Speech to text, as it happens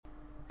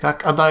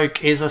Kak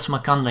adaik esas ma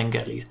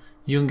Conlangery,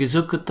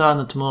 Jungizukuta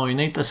nutmo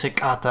unita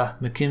sekata,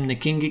 mekim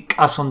nikingik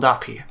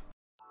asondapi.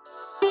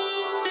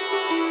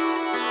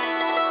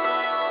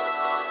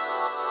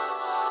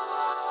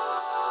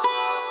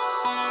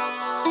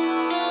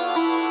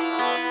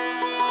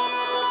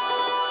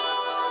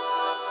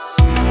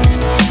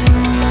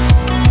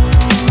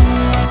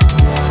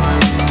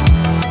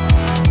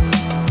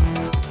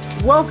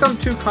 Welcome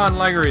to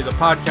Conlangery, the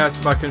podcast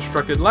about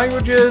constructed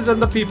languages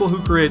and the people who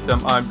create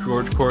them. I'm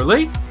George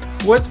Corley.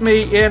 With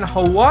me in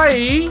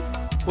Hawaii,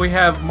 we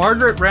have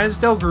Margaret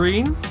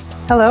Ransdell-Green.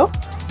 Hello.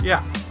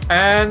 Yeah.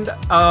 And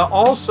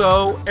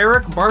also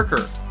Eric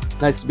Barker.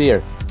 Nice to be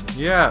here.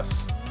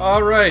 Yes.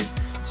 All right.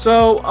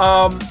 So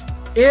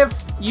if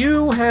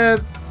you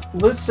have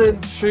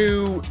listened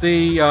to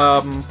the,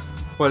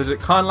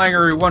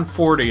 Conlangery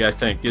 140, I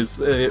think,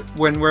 is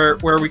where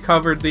we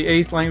covered the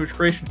 8th Language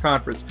Creation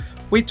Conference.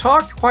 We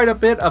talked quite a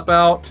bit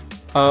about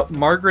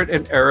Margaret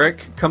and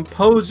Eric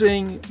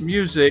composing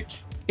music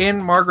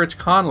in Margaret's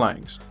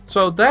conlangs.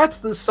 So that's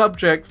the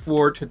subject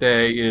for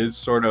today, is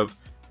sort of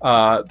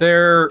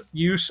their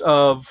use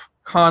of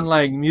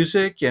conlang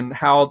music and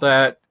how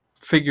that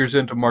figures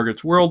into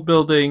Margaret's world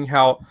building,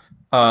 how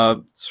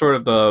sort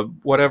of the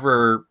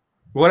whatever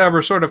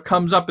sort of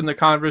comes up in the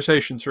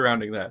conversation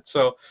surrounding that.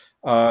 So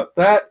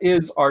that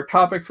is our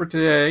topic for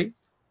today.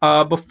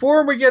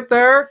 Before we get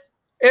there,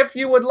 if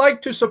you would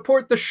like to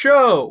support the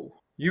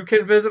show, you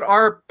can visit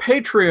our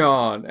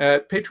Patreon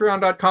at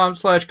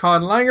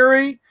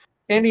patreon.com/conlangery.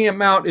 Any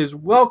amount is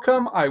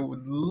welcome. I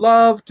would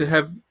love to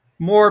have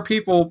more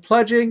people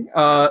pledging.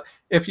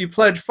 If you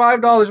pledge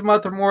 $5 a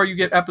month or more, you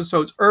get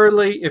episodes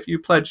early. If you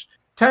pledge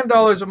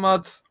 $10 a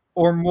month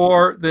or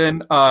more,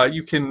 then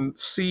you can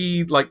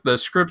see like the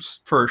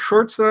scripts for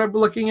shorts that I'm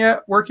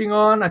working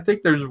on. I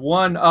think there's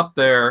one up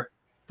there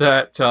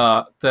that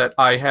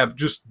I have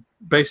just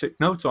basic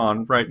notes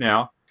on right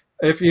now.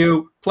 If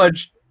you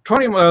pledge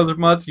 $20 a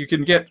month, you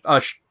can get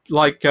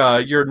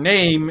your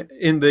name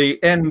in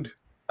the end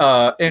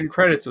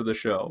credits of the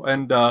show.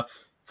 And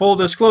full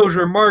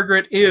disclosure,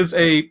 Margaret is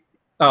a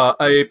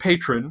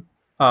patron,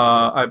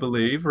 I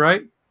believe,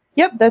 right?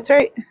 Yep, that's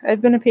right.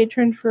 I've been a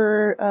patron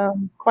for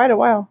quite a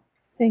while,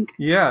 I think.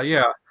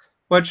 Yeah.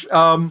 Which,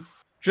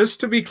 just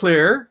to be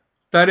clear,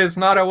 that is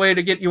not a way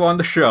to get you on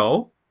the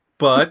show,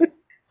 but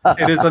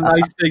it is a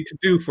nice thing to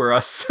do for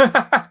us.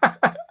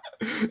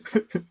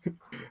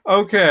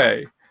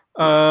 Okay.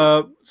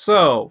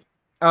 So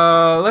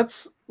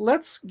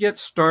let's get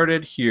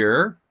started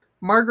here.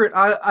 Margaret,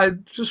 I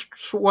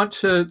just want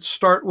to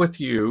start with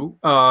you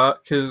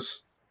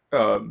because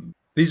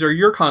these are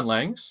your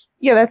conlangs.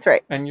 Yeah, that's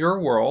right. And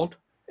your world.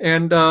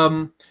 And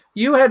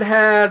you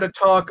had a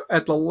talk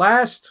at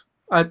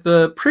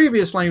the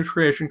previous language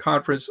creation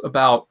conference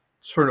about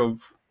sort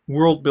of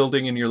world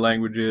building in your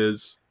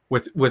languages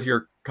with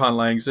your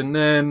conlangs, and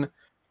then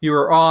you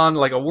were on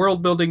like a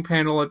world building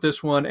panel at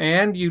this one,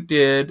 and you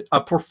did a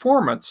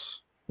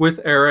performance with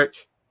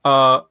Eric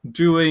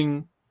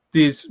doing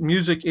these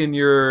music in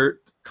your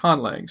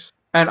conlangs.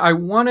 And I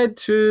wanted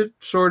to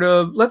sort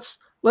of let's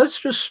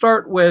just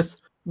start with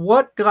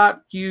what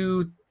got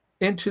you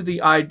into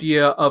the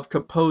idea of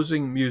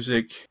composing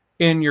music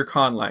in your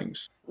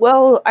conlangs.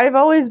 Well, I've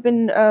always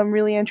been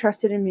really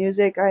interested in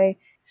music. I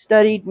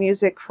studied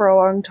music for a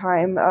long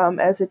time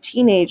as a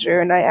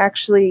teenager, and I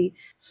actually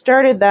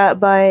started that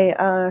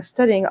by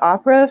studying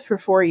opera for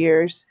 4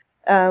 years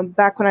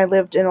back when I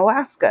lived in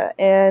Alaska.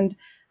 And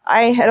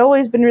I had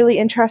always been really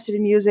interested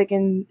in music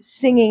and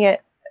singing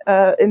it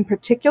in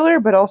particular,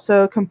 but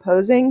also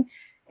composing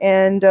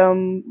and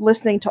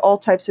listening to all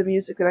types of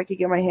music that I could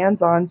get my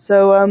hands on.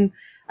 So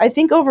I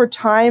think over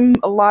time,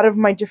 a lot of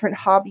my different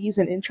hobbies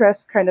and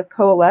interests kind of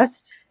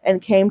coalesced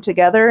and came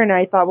together. And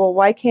I thought, well,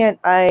 why can't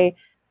I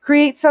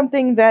create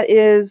something that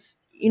is,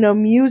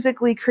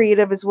 musically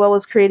creative as well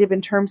as creative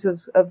in terms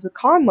of the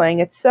conlang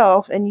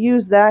itself, and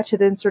use that to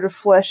then sort of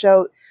flesh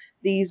out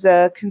these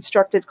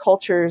constructed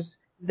cultures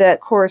that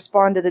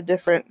correspond to the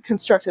different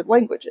constructed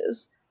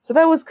languages. So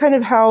that was kind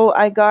of how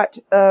I got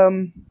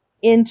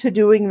into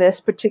doing this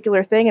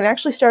particular thing, and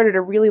actually started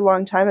a really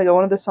long time ago.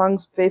 One of the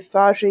songs,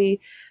 Veifaji,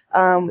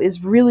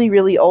 is really,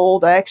 really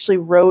old. I actually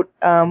wrote,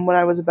 when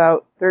I was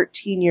about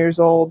 13 years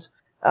old,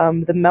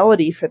 the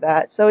melody for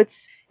that. So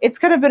it's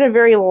kind of been a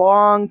very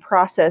long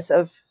process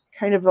of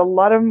kind of a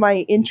lot of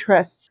my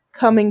interests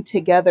coming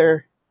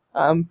together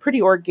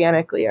pretty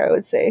organically, I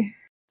would say.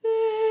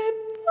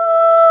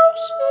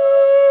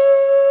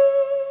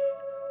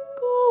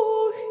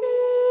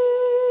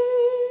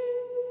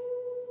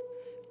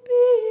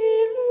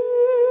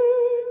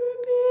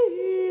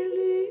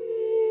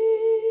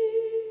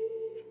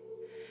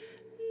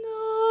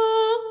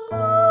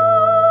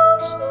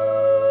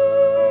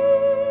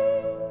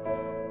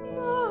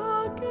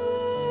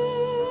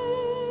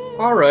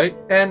 All right.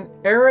 And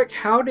Eric,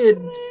 how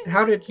did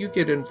you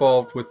get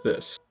involved with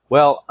this?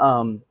 Well,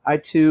 I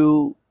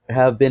too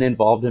have been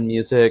involved in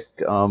music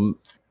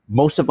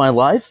most of my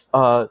life.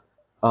 At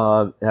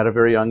a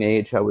very young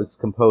age, I was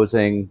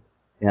composing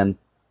and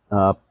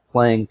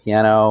playing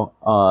piano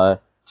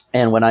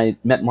And when I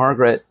met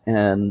Margaret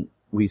and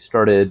we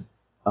started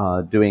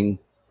doing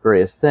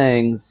various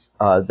things,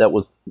 that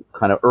was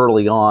kind of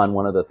early on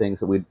one of the things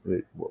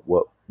that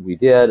what we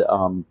did,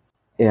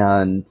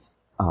 and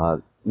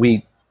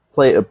we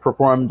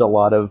performed a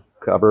lot of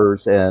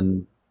covers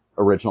and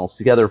originals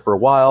together for a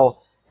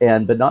while,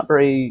 but not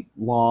very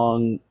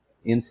long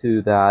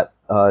into that,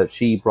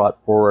 she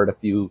brought forward a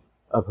few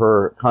of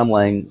her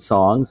Conlang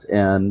songs,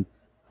 and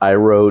I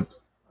wrote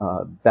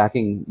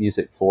backing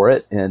music for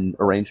it and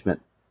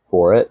arrangement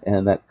for it,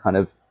 and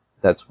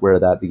that's where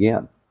that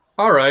began.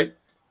 All right.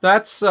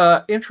 That's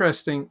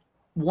interesting.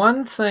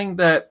 One thing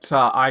that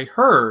I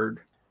heard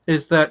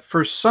is that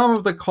for some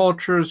of the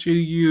cultures you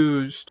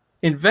used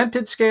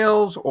invented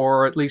scales,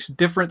 or at least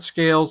different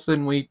scales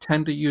than we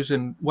tend to use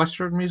in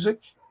Western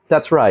music.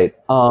 That's right.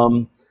 If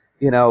I'm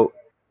going to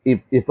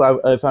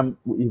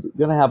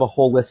have a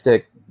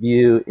holistic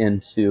view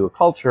into a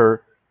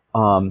culture,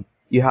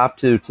 you have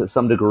to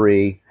some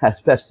degree,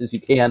 as best as you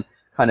can,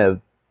 kind of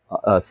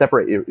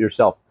separate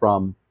yourself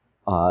from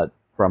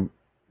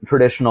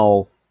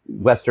traditional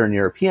Western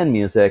European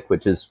music,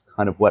 which is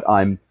kind of what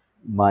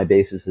my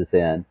basis is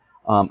in.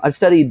 I've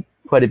studied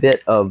quite a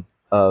bit of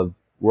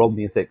world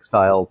music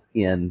styles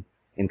in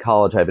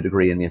college. I have a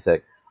degree in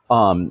music,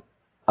 but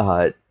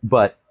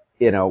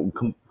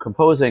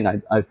composing,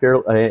 I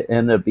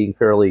ended up being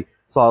fairly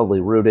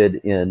solidly rooted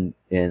in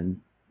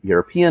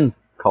European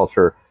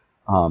culture,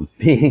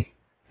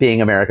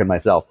 being American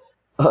myself.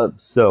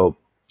 So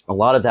a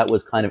lot of that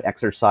was kind of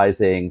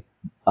exercising,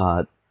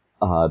 kind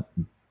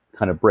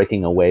of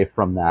breaking away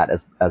from that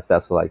as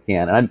best as I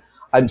can. And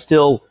I'm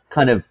still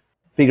kind of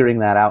figuring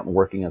that out and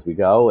working as we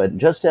go. And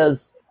just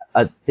as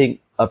I think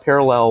a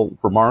parallel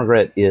for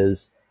Margaret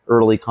is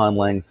early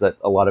conlangs that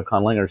a lot of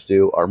conlangers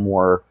do are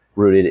more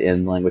rooted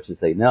in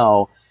languages they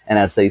know, and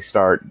as they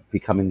start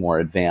becoming more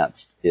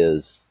advanced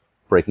is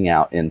breaking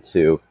out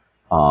into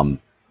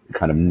kind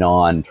of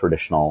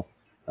non-traditional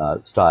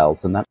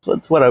styles, and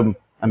that's what I'm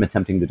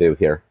attempting to do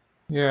here.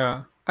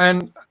 Yeah.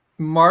 And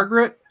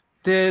Margaret,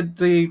 did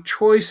the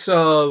choice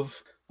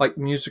of like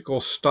musical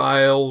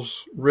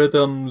styles,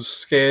 rhythms,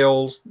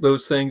 scales,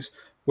 those things,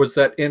 was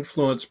that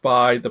influenced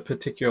by the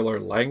particular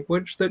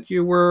language that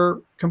you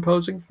were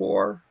composing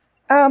for?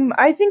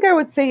 I think I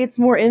would say it's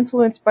more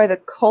influenced by the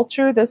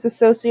culture that's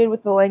associated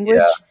with the language.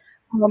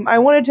 Yeah. I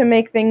wanted to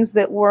make things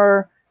that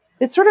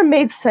sort of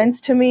made sense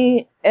to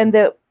me and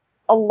that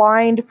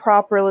aligned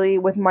properly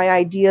with my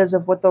ideas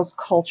of what those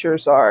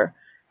cultures are,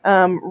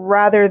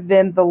 rather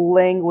than the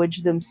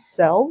language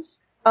themselves.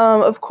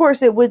 Of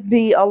course, it would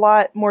be a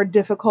lot more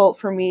difficult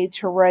for me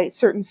to write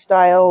certain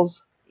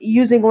styles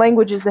using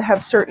languages that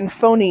have certain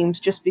phonemes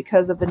just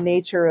because of the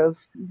nature of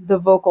the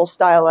vocal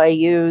style I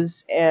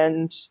use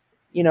and,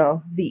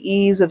 the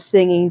ease of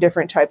singing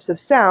different types of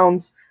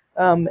sounds,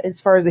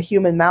 as far as the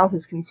human mouth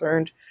is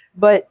concerned.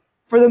 But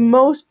for the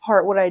most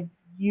part, what I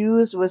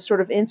used was sort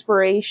of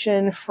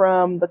inspiration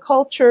from the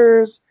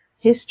cultures,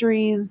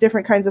 histories,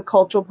 different kinds of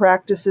cultural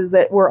practices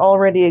that were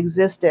already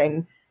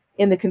existing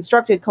in the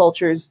constructed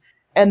cultures.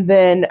 And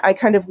then I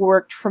kind of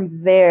worked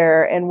from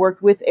there and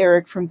worked with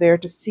Eric from there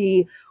to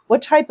see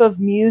what type of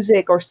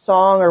music or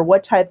song or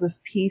what type of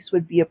piece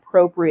would be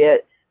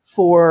appropriate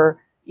for,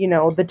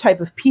 the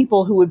type of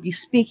people who would be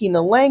speaking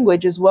the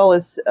language as well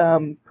as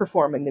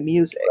performing the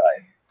music.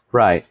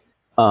 Right.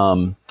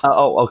 I'll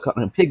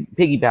kind of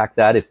piggyback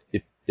that if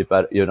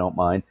you don't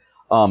mind.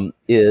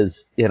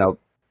 Is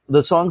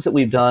the songs that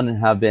we've done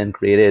have been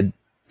created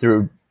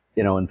through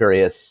in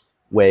various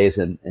ways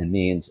and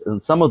means,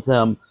 and some of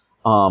them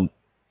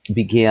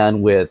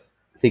began with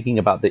thinking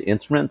about the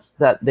instruments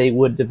that they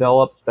would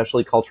develop,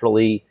 especially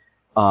culturally,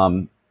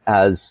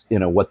 as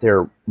what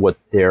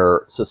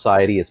their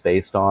society is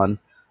based on.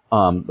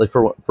 Like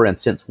for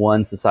instance,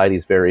 one society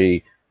is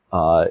very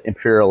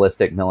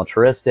imperialistic,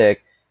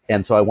 militaristic,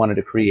 and so I wanted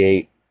to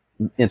create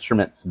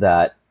instruments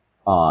that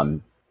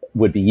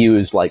would be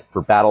used like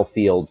for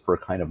battlefield, for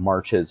kind of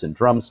marches and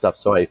drum stuff.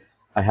 So I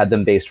had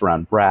them based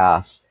around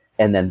brass,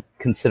 and then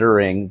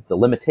considering the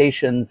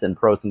limitations and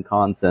pros and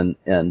cons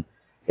and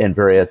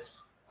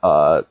various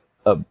of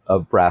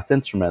brass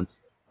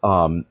instruments,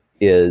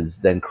 is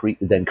then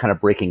kind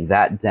of breaking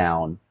that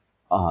down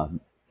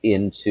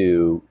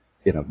into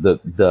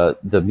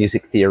the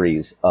music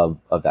theories of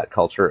that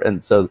culture.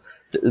 And so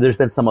there's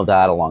been some of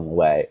that along the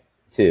way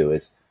too,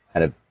 is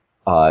kind of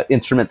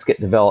instruments get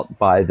developed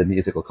by the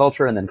musical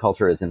culture, and then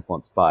culture is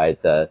influenced by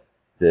the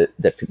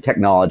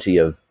technology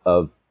of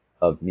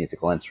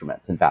musical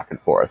instruments, and back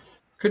and forth.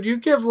 Could you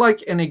give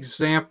like an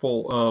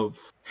example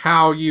of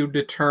how you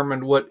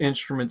determined what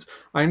instruments?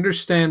 I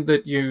understand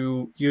that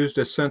you used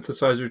a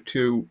synthesizer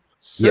to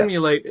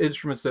simulate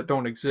instruments that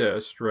don't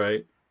exist,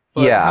 right?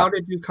 But Yeah. how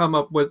did you come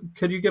up with?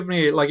 Could you give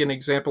me like an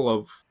example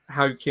of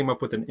how you came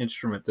up with an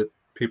instrument that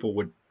people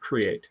would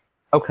create?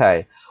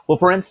 Okay. Well,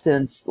 for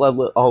instance,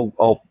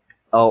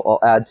 I'll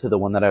add to the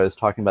one that I was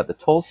talking about. The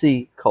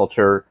Tulsi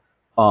culture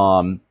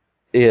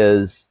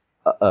is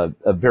a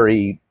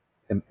very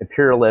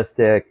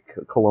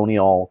imperialistic,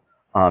 colonial,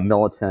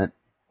 militant,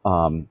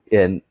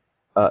 and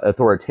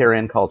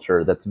authoritarian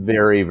culture that's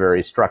very,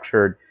 very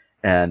structured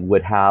and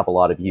would have a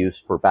lot of use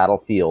for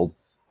battlefield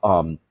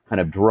kind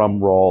of drum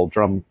roll,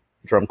 drum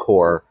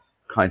corps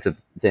kinds of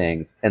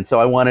things. And so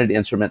I wanted an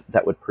instrument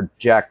that would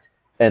project.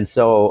 And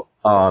so,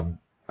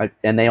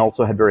 and they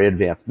also had very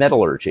advanced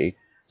metallurgy.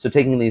 So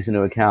taking these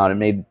into account, it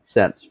made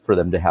sense for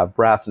them to have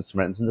brass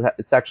instruments. And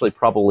it's actually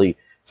probably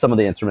some of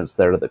the instruments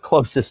that are the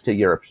closest to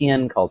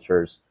European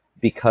cultures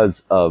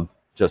because of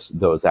just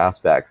those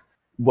aspects.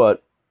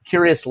 But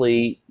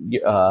curiously,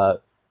 and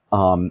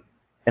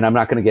I'm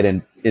not going to get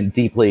in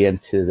deeply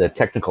into the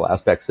technical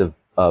aspects of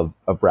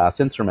brass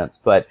instruments,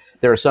 but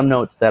there are some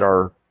notes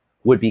that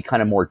would be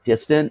kind of more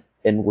distant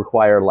and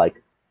require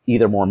like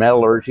either more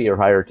metallurgy or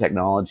higher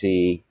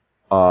technology,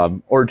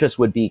 or just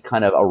would be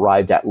kind of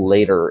arrived at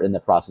later in the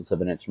process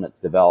of an instrument's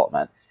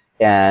development.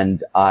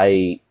 And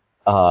I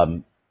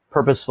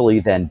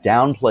purposefully then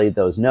downplayed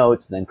those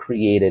notes and then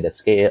created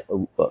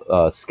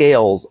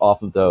scales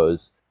off of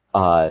those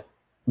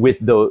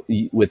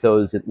with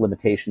those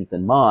limitations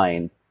in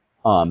mind,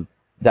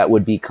 that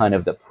would be kind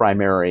of the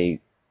primary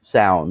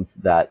sounds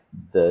that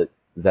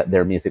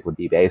their music would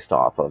be based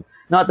off of.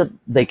 Not that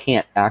they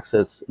can't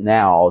access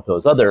now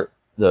those other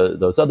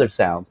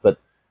sounds, but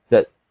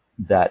that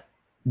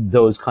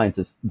those kinds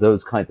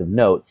of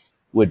notes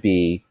would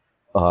be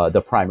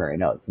the primary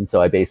notes. And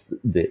so I based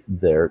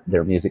their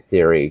music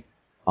theory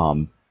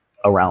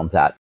around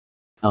that.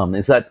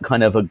 Is that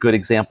kind of a good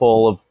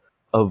example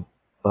of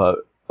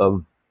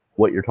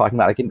what you're talking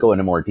about? I can go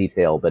into more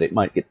detail, but it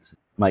might get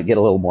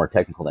a little more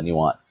technical than you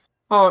want.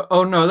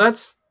 Oh no,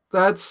 that's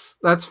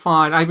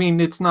fine. I mean,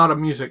 it's not a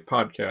music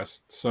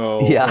podcast,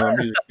 so yeah, or a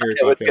music theory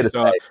podcast.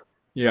 So,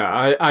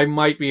 yeah, I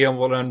might be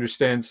able to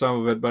understand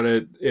some of it, but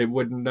it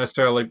wouldn't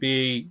necessarily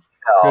be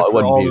good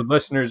for all the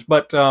listeners.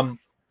 But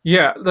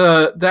yeah,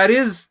 that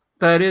is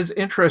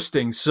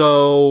interesting.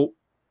 So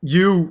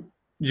you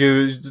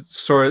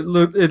sort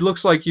of, it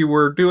looks like you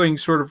were doing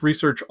sort of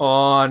research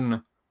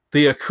on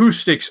the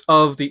acoustics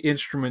of the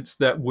instruments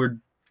that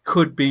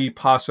could be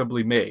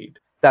possibly made.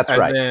 That's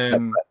right.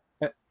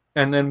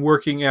 And then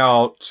working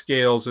out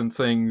scales and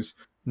things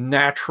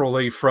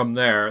naturally from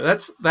there.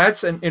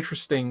 That's an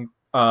interesting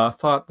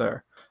thought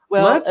there.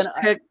 Well, just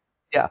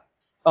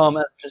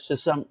to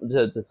sum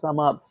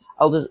up,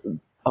 I'll just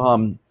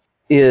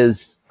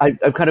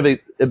I've kind of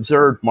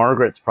observed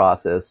Margaret's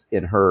process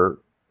in her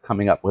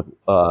coming up with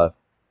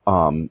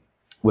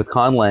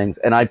conlangs,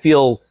 and I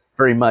feel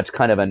very much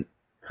kind of a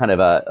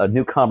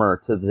newcomer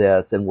to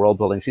this in world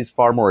building. She's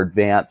far more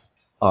advanced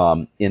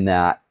in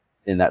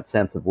that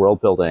sense of world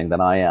building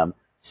than I am.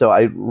 So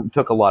I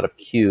took a lot of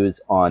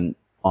cues on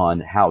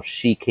how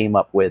she came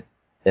up with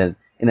an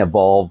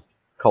evolved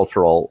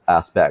cultural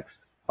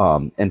aspects,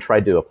 and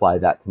tried to apply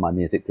that to my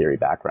music theory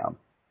background.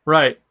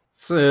 Right.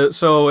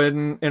 So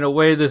in a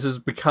way, this is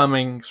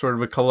becoming sort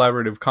of a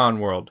collaborative con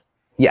world.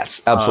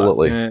 Yes,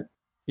 absolutely.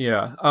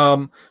 Yeah.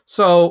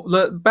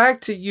 So back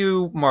to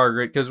you,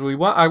 Margaret, because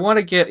I want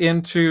to get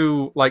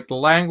into like the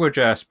language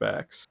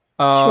aspects.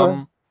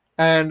 Sure.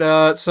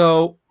 And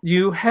so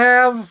you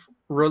have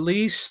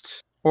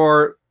released,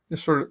 or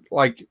sort of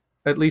like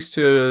at least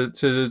to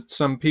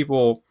some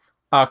people,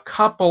 a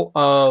couple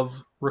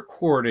of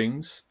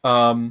recordings.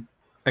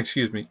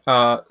 Excuse me.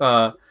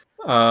 Vepashi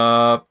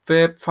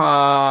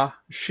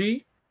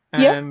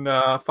and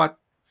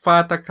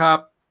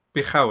Fataka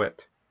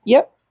Bihawet.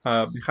 Yep.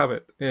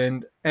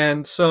 Bihawet.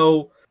 And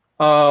so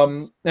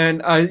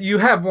you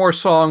have more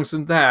songs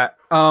than that.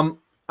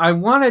 I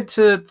wanted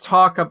to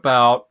talk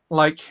about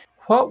like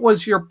what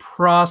was your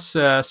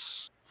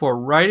process for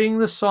writing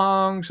the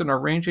songs and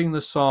arranging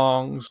the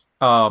songs?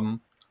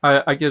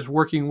 I guess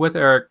working with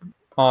Eric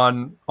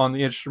on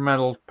the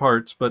instrumental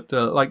parts, but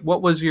like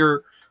what was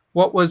your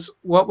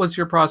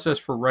process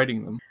for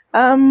writing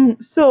them?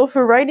 So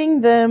for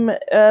writing them,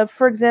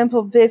 for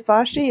example,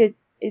 Vefashi,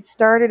 it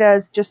started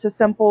as just a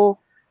simple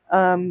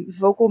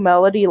vocal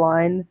melody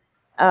line,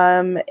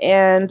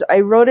 and I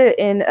wrote it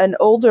in an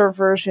older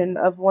version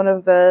of one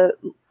of the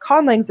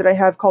conlangs that I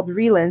have called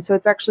Relan. So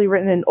it's actually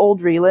written in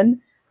Old Relan,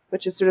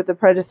 which is sort of the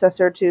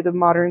predecessor to the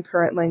modern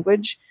current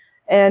language.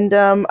 And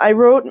I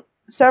wrote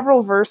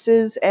several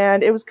verses,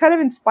 and it was kind of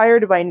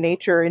inspired by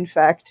nature, in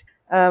fact.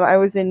 I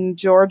was in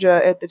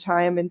Georgia at the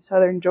time, in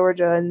southern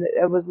Georgia, and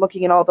I was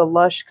looking at all the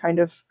lush kind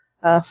of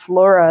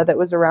flora that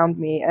was around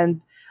me.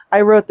 And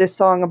I wrote this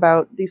song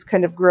about these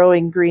kind of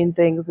growing green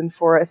things in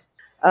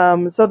forests.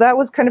 So that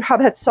was kind of how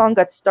that song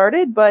got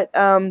started. But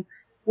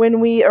when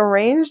we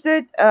arranged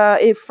it,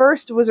 it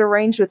first was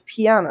arranged with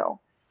piano.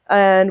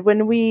 And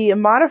when we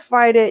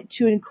modified it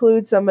to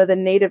include some of the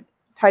native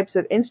types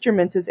of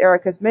instruments, as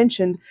Eric has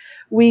mentioned,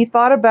 we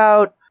thought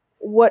about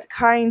what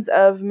kinds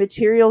of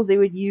materials they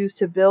would use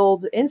to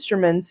build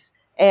instruments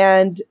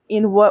and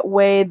in what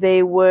way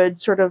they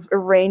would sort of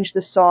arrange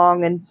the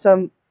song, and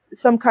some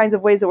kinds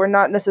of ways that were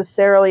not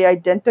necessarily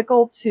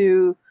identical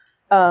to,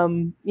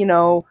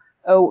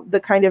 the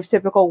kind of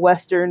typical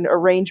Western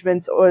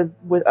arrangements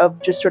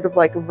of just sort of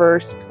like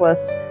verse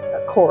plus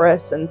a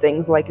chorus and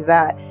things like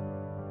that.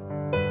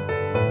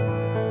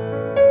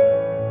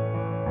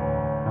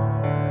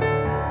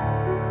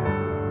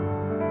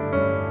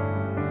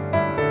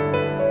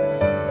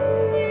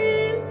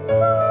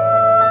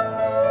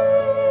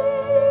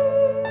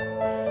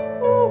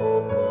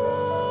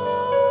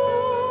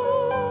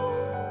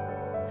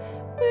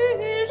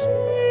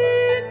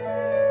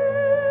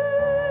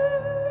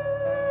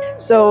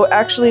 So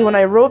actually, when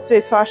I wrote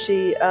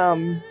Vefashi,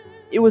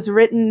 it was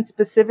written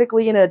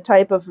specifically in a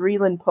type of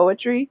Reelan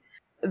poetry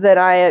that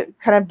I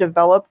kind of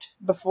developed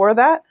before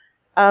that.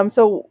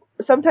 So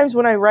sometimes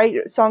when I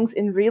write songs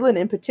in Reelan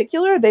in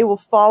particular, they will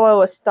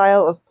follow a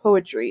style of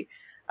poetry.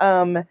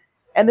 And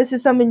this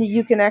is something that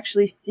you can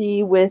actually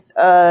see with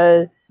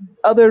other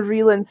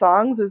Reelan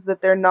songs, is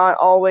that they're not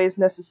always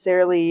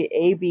necessarily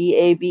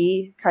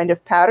A-B kind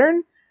of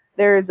pattern.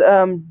 There's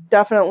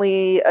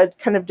definitely a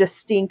kind of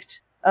distinct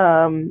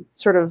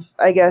sort of,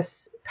 I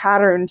guess,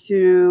 pattern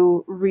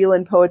to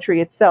Reelan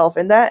poetry itself.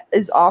 And that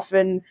is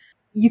often,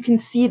 you can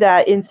see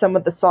that in some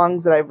of the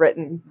songs that I've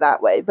written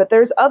that way. But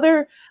there's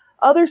other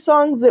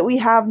songs that we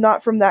have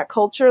not from that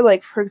culture,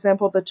 like, for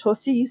example, the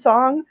Tosi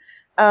song.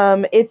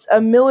 It's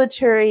a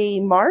military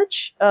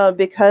march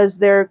because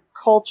their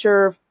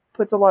culture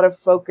puts a lot of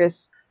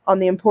focus on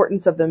the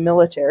importance of the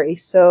military.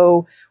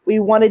 So we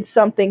wanted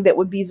something that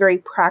would be very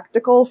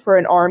practical for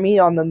an army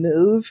on the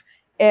move.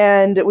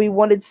 And we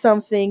wanted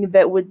something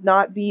that would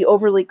not be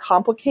overly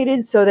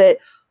complicated so that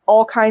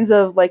all kinds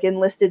of like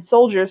enlisted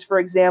soldiers, for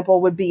example,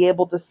 would be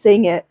able to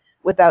sing it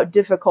without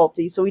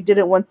difficulty. So we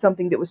didn't want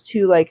something that was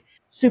too like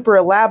super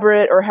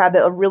elaborate or had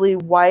a really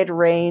wide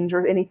range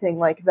or anything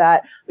like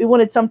that. We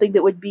wanted something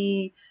that would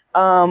be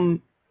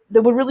that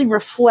would really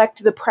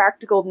reflect the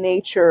practical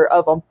nature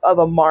of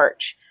a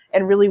march,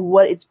 and really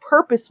what its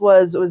purpose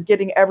was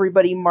getting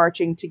everybody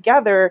marching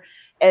together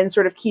and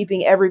sort of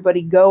keeping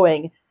everybody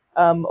going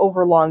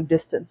over long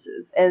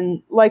distances.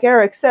 And like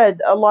Eric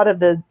said, a lot of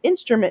the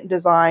instrument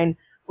design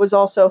was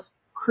also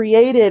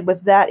created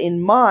with that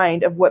in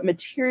mind, of what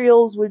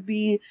materials would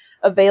be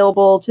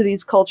available to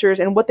these cultures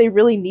and what they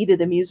really needed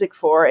the music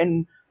for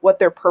and what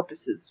their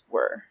purposes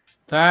were.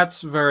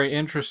 That's very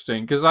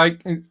interesting, because I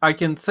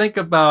can think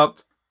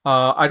about,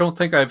 I don't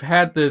think I've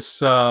had this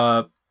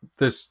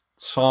this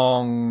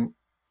song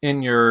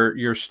in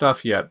your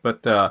stuff yet,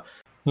 but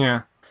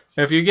yeah,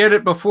 if you get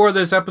it before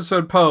this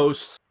episode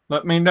posts,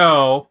 let me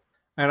know,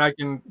 and I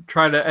can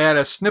try to add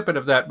a snippet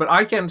of that. But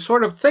I can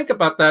sort of think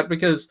about that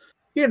because,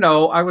 you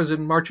know, I was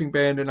in marching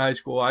band in high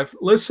school. I've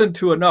listened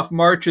to enough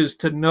marches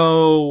to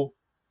know,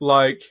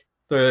 like,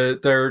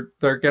 they're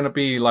going to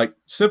be like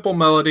simple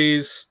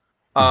melodies,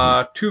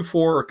 2/4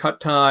 or cut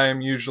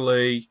time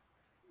usually,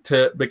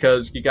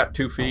 because you got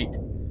 2 feet,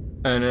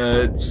 and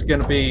it's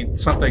going to be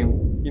something,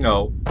 you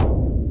know,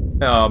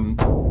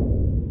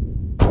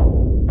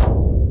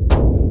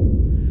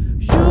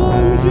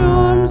 Jum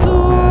jum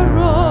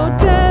zoro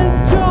des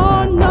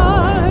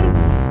jonar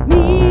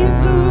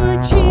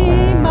mizuchi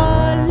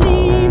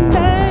mali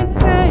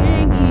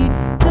mentengi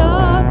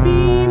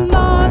dabi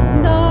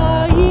mazna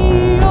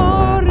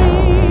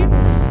iori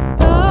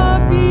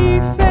dabi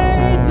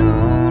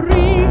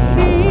feduri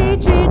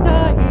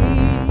hijidai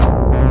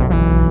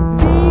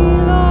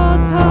vilo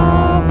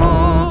tavo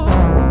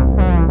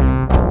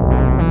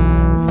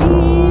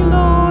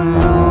vilo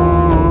nu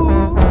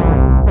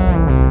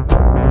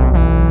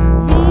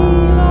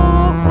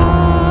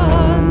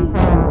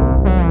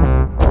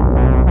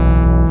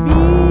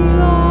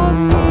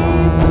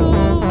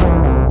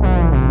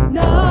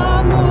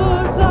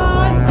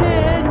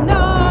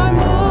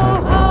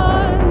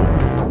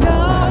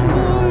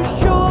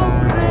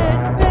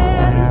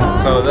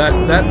so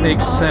that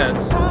makes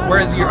sense.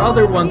 Whereas your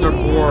other ones are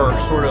more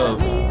sort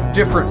of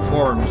different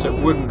forms that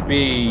wouldn't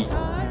be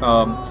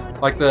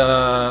like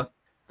the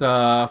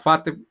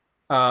Fateh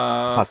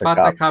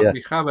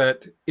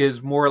Bihabet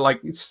is more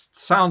like, it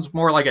sounds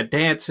more like a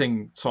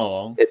dancing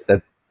song.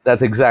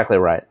 That's exactly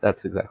right.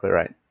 That's exactly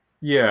right.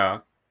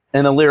 Yeah.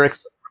 And the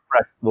lyrics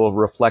will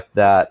reflect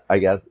that, I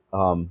guess.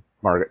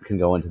 Margaret can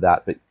go into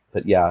that, but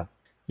yeah.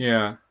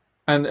 Yeah.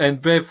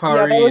 And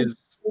Vefari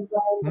is...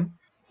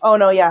 Oh,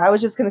 no, yeah, I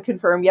was just going to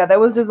confirm. Yeah, that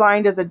was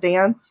designed as a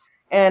dance,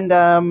 and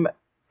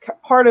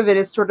part of it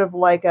is sort of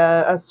like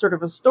a sort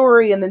of a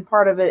story, and then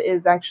part of it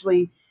is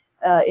actually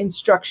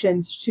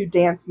instructions to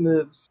dance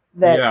moves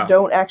that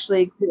don't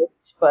actually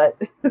exist, but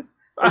could.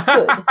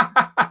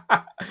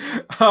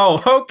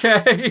 Oh,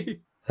 okay.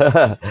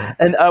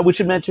 And we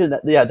should mention that,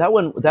 yeah, that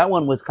one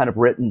was kind of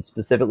written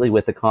specifically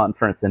with the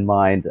conference in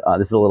mind.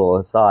 This is a little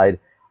aside.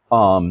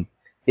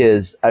 We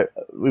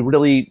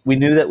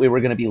knew that we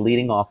were going to be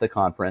leading off the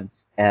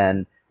conference,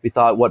 and we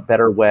thought, what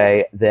better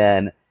way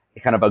than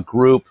kind of a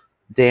group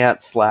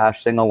dance /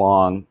 sing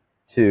along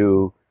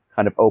to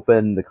kind of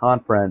open the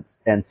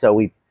conference. And so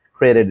we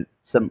created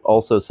some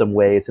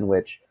ways in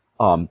which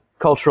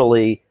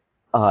culturally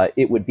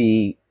it would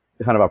be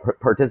kind of a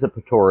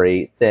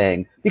participatory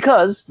thing,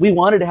 because we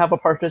wanted to have a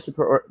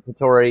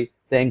participatory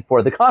thing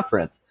for the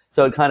conference.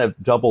 So it kind of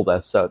doubled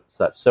us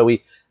such. So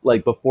we,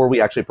 like, before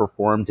we actually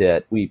performed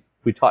it, we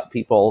taught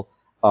people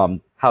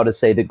how to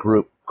say the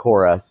group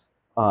chorus,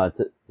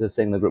 to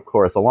sing the group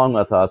chorus along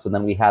with us, and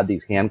then we had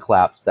these hand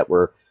claps that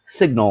were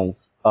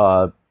signals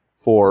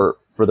for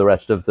the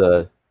rest of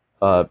the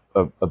for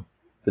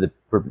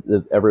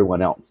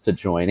everyone else to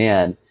join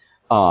in.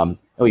 And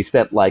we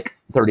spent like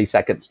 30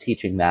 seconds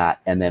teaching that,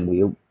 and then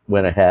we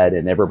went ahead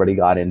and everybody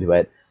got into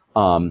it,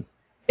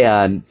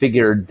 and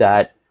figured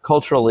that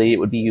culturally it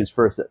would be used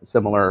for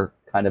similar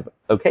kind of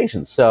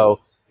occasions. So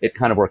it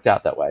kind of worked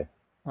out that way.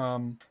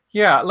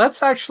 Yeah,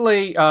 let's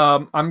actually,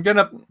 I'm going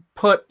to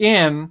put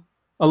in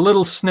a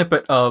little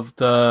snippet of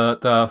the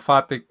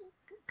Fatih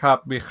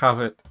Kap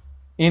Bihavet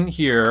in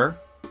here,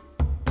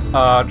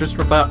 just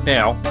about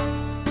now.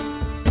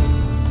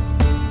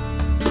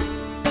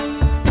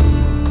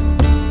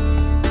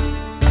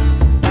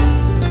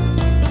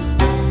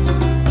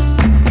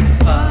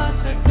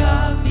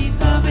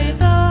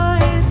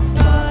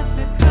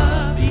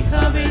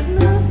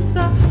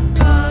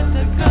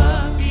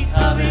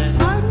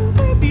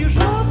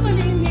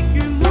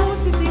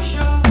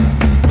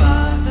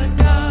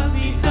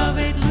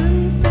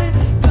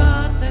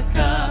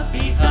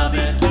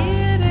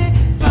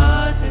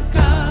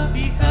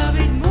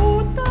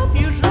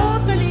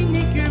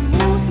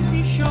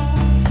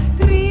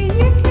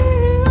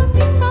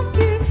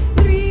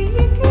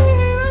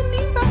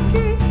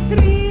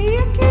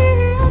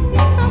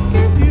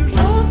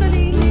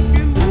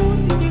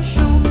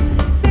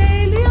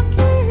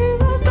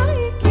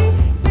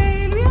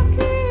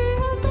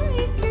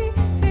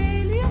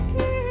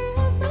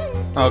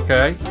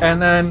 Okay,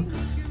 and then,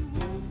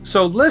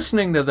 so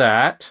listening to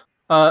that,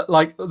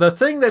 like, the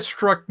thing that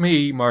struck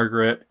me,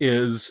 Margaret,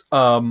 is,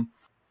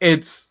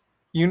 it's,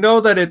 you know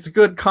that it's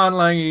good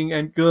conlanging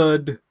and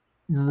good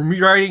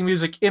writing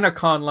music in a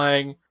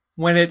conlang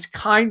when it's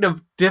kind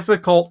of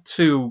difficult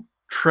to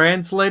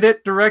translate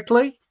it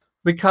directly,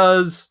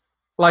 because,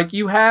 like,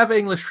 you have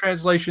English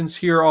translations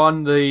here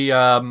on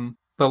the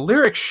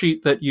lyric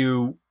sheet that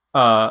you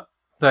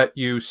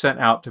sent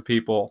out to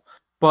people,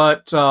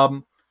 but,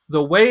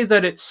 the way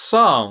that it's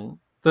sung,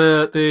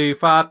 the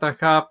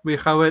Fatah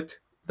Bihawit,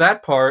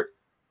 that part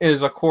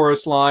is a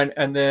chorus line,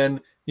 and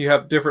then you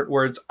have different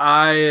words,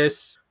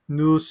 Aes,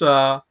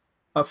 Nusa,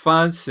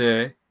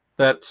 Afanse,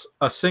 that's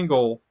a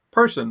single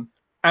person.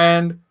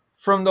 And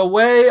from the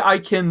way I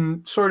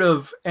can sort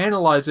of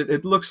analyze it,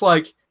 it looks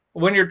like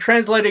when you're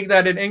translating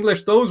that in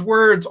English, those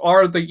words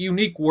are the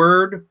unique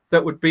word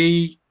that would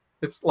be,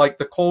 it's like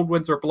the cold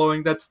winds are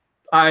blowing, that's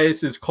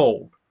Aes is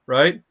cold,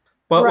 right?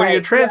 But when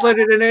you translate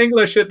it in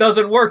English, it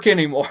doesn't work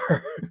anymore.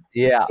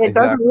 Yeah, it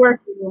doesn't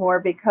work anymore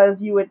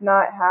because you would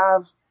not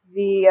have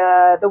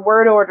the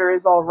word order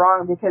is all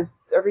wrong because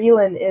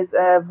Arelan is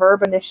a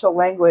verb initial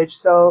language.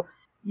 So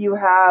you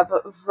have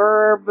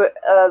verb,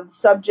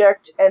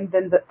 subject, and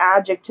then the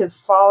adjective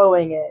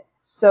following it.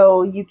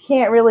 So you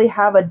can't really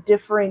have a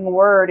differing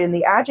word in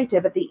the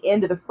adjective at the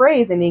end of the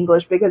phrase in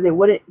English because it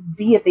wouldn't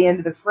be at the end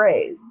of the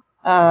phrase.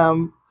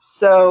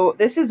 So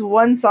this is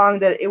one song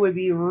that it would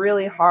be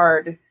really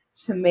hard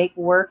to make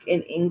work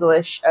in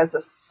English as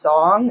a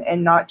song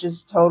and not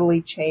just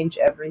totally change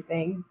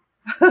everything.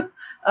 There's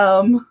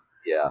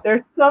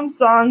some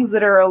songs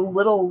that are a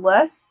little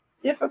less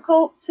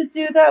difficult to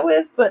do that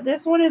with, but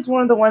this one is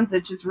one of the ones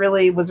that just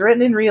really was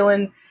written in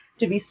Reelan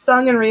to be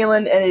sung in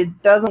Reelan, and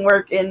it doesn't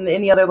work in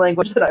any other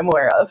language that I'm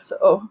aware of.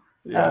 So,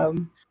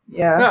 No,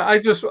 I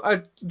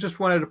just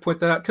wanted to put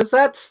that out because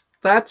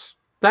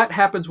that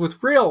happens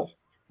with real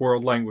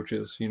world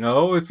languages. You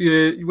know, if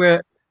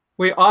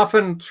we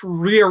often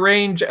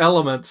rearrange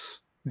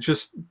elements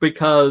just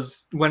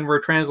because when we're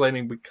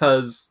translating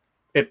because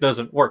it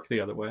doesn't work the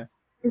other way.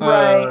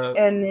 Right,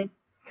 and it's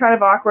kind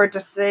of awkward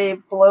to say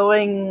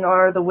blowing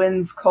or the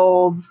wind's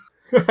cold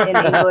in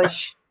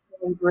English.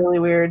 It's really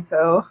weird,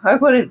 so I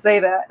wouldn't say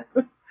that.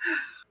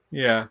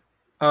 Yeah.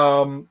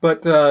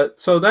 But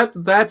so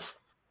that's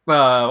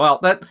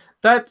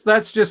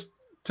just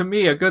to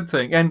me a good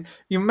thing. And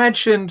you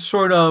mentioned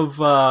sort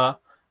of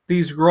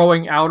these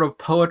growing out of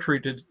poetry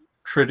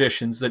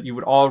traditions that you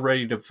had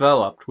already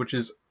developed, which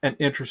is an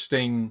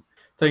interesting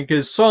thing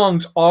because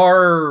songs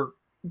are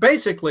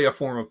basically a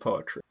form of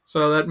poetry.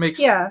 So that makes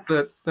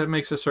that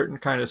makes a certain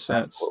kind of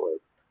sense.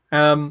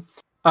 Absolutely.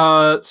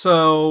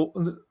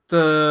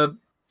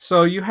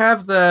 So you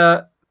have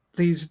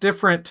these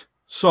different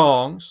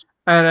songs,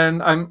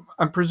 and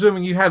I'm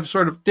presuming you have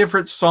sort of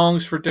different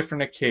songs for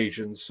different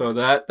occasions. So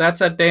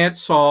that's a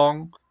dance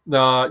song.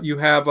 You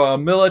have a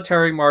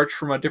military march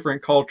from a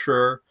different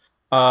culture.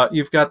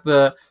 You've got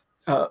the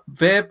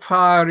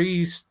Vepashi,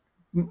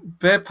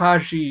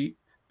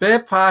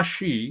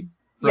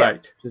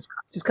 right?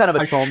 Just kind of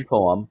a tone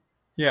poem.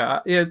 Yeah.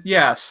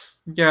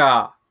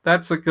 Yeah.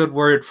 That's a good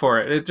word for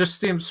it. It just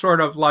seems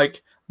sort of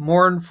like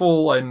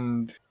mournful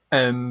and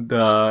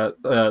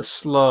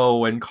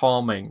slow and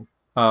calming.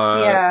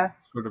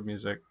 Sort of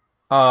music.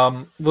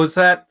 Was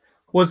that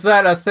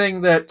a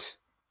thing that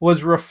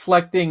was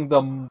reflecting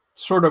the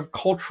sort of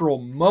cultural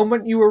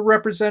moment you were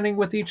representing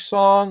with each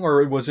song,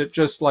 or was it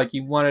just like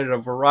you wanted a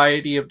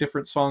variety of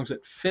different songs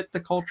that fit the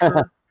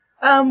culture?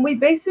 We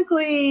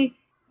basically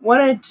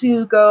wanted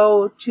to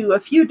go to a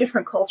few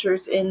different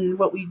cultures in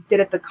what we did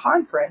at the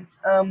conference.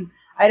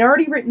 I'd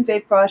already written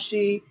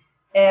Vepashi,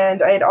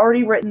 and I had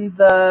already written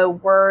the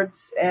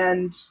words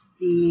and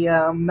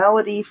the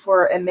melody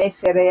for Eme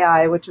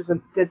Fereai, which is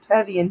a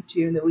Batavian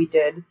tune that we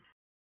did.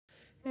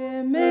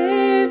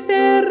 Eme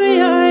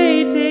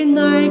Fereai te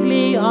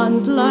naigli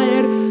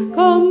antlair,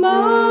 kom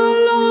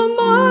alla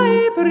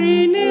mai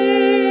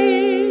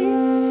frini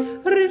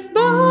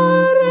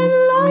Rifbar en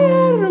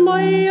lair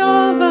mai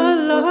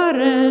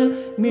avalarel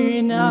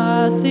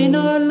Minatin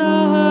o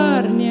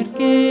lahar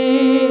nirke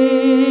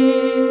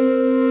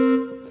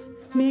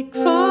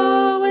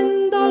Mikfaw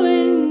en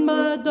dolin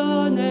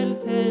madonel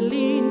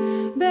telin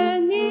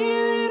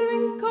Benir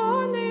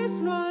vincones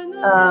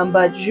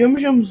But Jum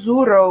Jum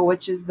Zuro,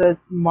 which is the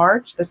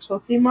march, the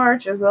Tosi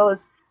march, as well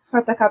as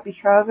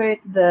Fatakapichavet,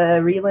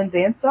 the Reeland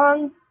dance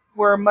song,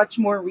 were much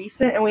more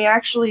recent, and we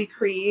actually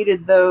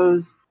created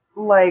those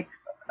like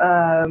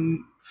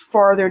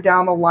farther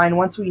down the line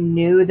once we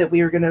knew that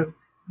we were going to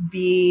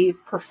be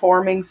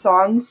performing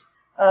songs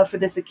for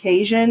this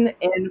occasion,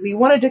 and we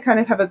wanted to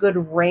kind of have a good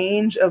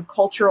range of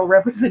cultural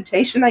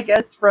representation, I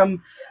guess,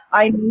 from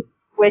Aeniith,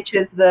 which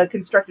is the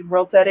constructed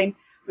world setting.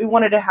 We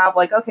wanted to have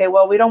like, okay,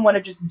 well, we don't want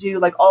to just do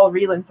like all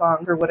Reeland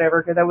songs or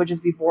whatever, because that would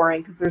just be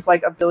boring, because there's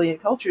like a billion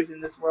cultures in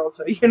this world,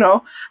 so, you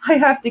know, I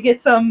have to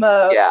get some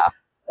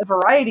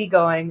variety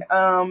going.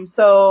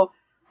 So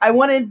I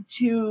wanted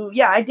to,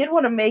 I did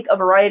want to make a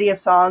variety of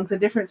songs, a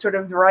different sort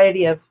of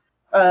variety of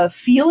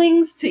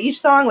feelings to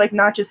each song, like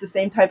not just the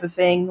same type of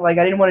thing. Like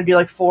I didn't want to do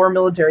like 4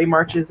 military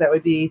marches, that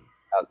would be,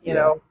 you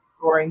know,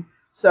 boring.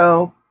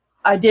 So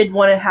I did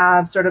want to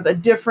have sort of a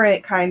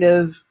different kind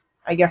of,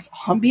 I guess,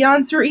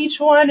 ambiance for each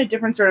one, a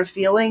different sort of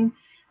feeling,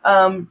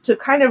 to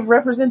kind of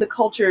represent the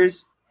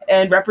cultures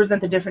and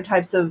represent the different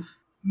types of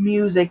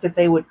music that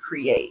they would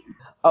create.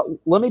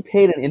 Let me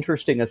paint an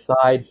interesting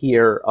aside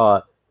here.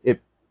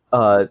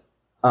 An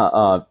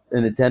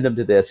addendum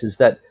to this is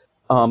that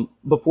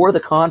before the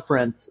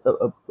conference,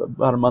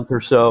 about a month or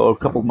so, a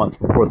couple of months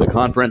before the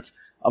conference,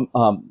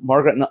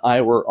 Margaret and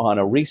I were on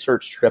a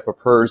research trip of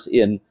hers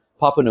in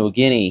Papua New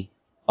Guinea,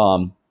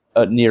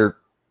 near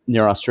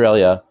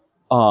Australia.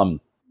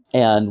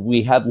 And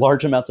we had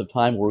large amounts of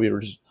time where we were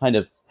just kind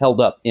of held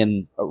up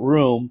in a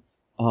room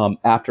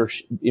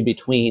in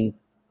between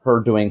her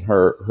doing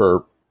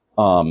her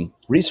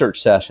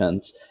research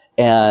sessions,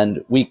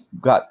 and we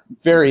got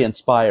very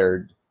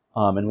inspired,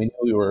 and we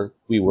knew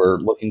we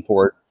were looking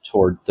forward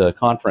toward the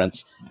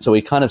conference. So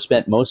we kind of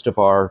spent most of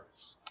our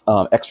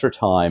extra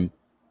time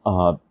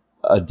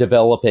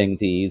developing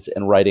these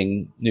and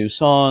writing new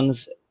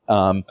songs,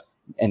 and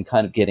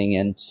kind of getting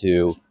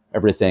into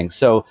everything.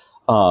 So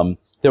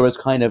there was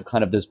kind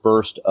of this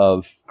burst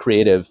of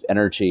creative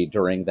energy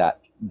during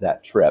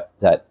that trip.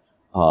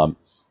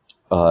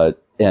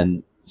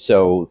 And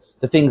so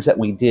the things that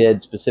we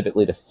did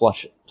specifically to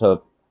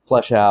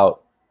flesh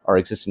out our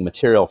existing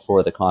material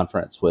for the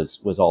conference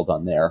was all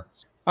done there.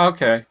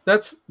 Okay,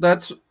 that's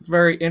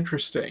very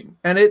interesting,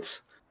 and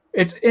it's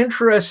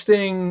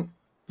interesting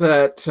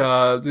that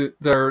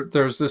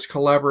there's this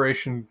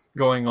collaboration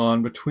going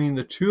on between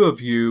the two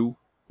of you,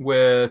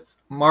 with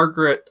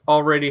Margaret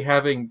already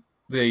having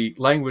the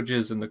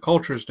languages and the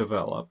cultures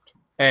developed,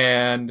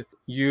 and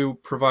you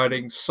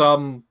providing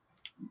some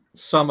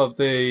of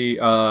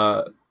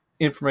the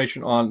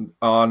information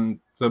on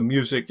the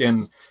music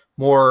and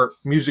more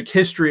music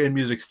history and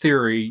music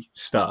theory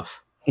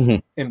stuff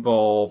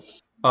involved.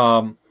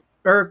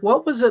 Eric,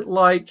 what was it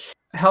like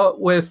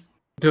with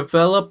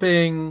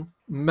developing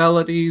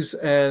melodies?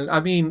 And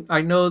I mean,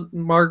 I know,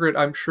 Margaret,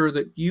 I'm sure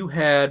that you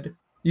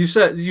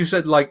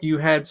said like you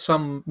had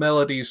some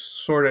melodies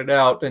sorted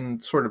out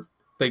and sort of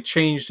they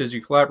changed as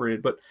you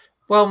collaborated, but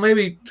well,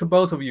 maybe to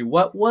both of you,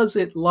 what was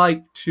it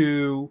like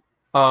to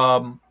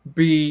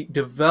be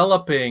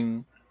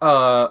developing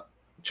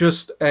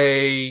just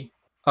the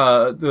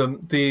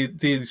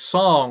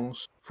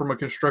songs from a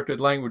constructed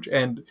language?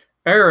 And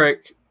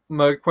Eric,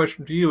 my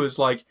question to you is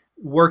like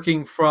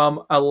working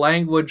from a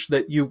language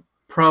that you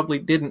probably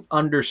didn't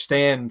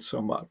understand so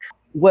much.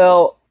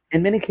 Well,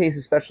 in many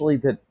cases, especially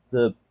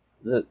the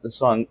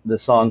songs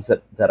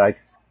that I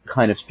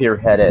kind of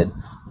spearheaded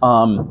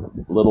a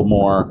little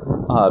more,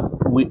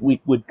 we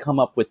would come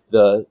up with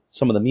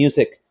some of the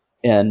music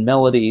and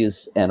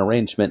melodies and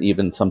arrangement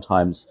even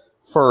sometimes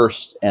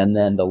first, and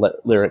then the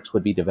lyrics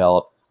would be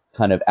developed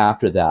kind of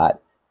after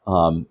that,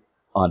 on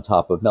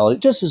top of melody,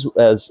 just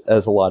as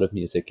a lot of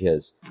music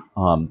is,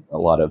 a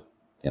lot of,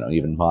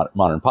 even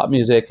modern pop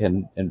music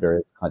and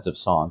various kinds of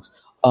songs.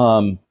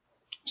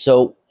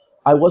 So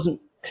I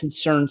wasn't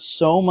concerned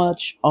so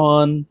much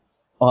on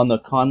the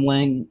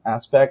conlang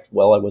aspect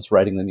while I was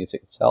writing the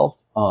music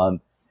itself, and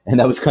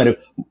that was kind of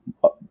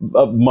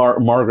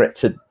Margaret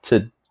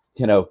to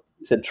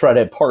try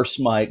to parse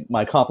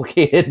my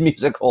complicated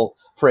musical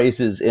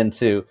phrases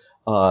into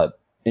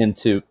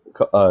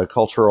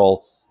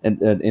cultural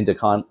and into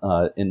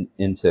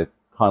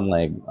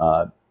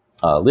conlang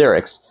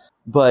lyrics.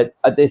 But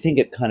I think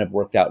it kind of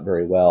worked out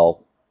very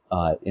well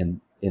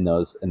in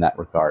that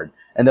regard.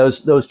 And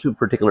those two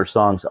particular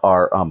songs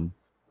are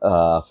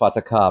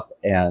Fatakap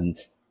and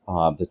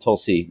the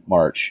Tulsi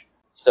March.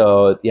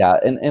 So yeah,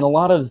 and a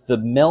lot of the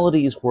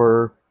melodies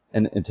were,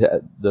 and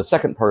to the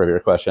second part of your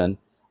question,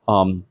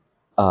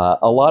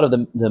 a lot of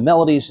the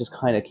melodies just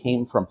kind of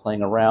came from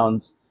playing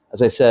around.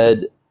 As I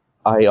said,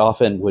 I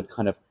often would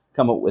kind of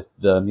come up with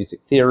the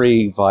music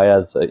theory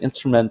via the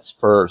instruments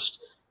first,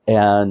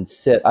 and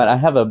sit. I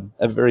have a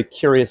very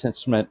curious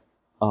instrument,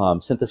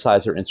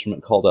 synthesizer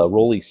instrument called a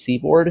Rolly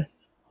Seaboard,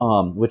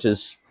 which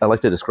is, I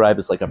like to describe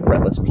as like a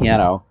fretless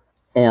piano,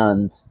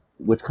 and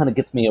which kind of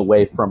gets me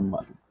away from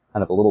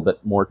kind of a little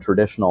bit more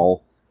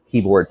traditional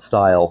keyboard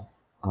style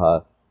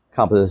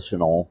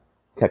compositional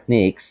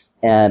techniques.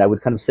 And I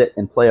would kind of sit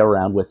and play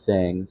around with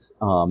things.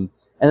 And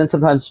then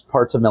sometimes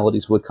parts of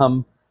melodies would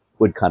kind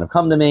of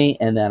come to me,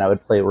 and then I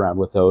would play around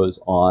with those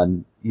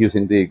on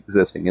using the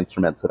existing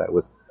instruments that I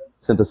was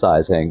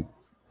synthesizing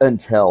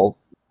until,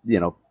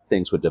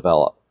 things would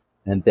develop.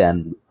 And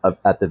then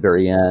at the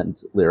very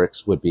end,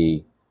 lyrics would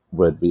be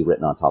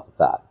written on top of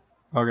that.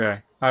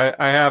 Okay.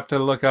 I have to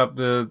look up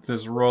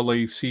this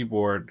Rolly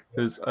Seaboard,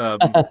 this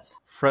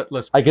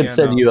fretless I can piano.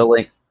 send you a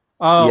link.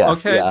 Oh, Yes,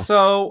 okay. yeah.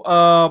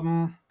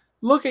 So,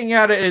 looking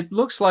at it, it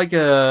looks like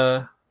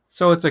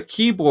it's a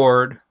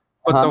keyboard,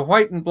 but the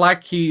white and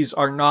black keys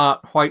are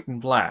not white and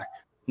black.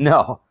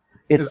 No,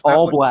 it's Is that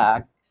all what-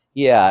 black.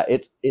 Yeah,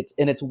 it's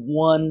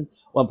one.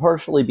 Well,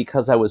 partially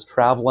because I was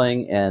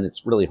traveling, and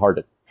it's really hard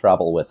to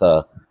travel with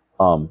a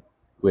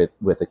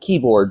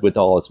keyboard with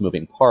all its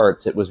moving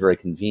parts. It was very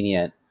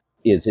convenient.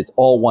 It's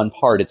all one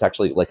part. It's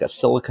actually like a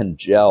silicon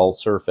gel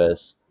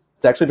surface.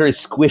 It's actually very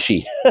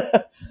squishy.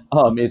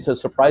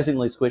 It's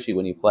surprisingly squishy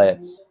when you play it.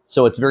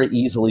 So it's very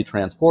easily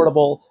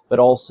transportable, but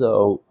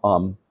also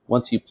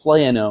once you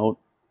play a note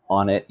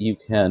on it, you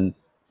can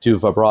do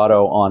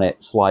vibrato on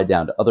it, slide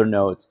down to other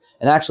notes,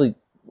 and actually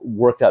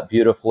worked out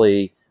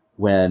beautifully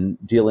when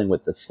dealing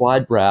with the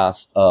slide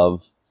brass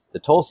of the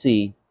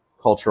Tulsi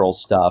cultural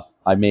stuff.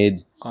 I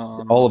made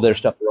all of their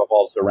stuff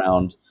revolves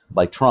around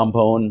like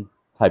trombone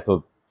type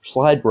of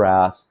slide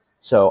brass.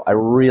 So I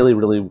really,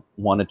 really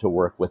wanted to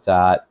work with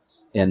that.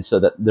 And so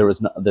that there was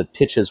the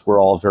pitches were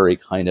all very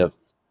kind of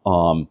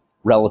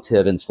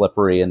relative and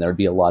slippery, and there'd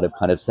be a lot of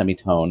kind of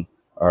semitone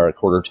or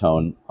quarter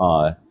tone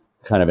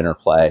kind of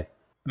interplay.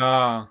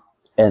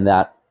 And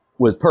that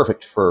was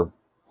perfect for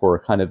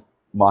kind of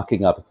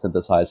mocking up and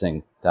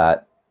synthesizing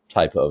that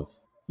type of.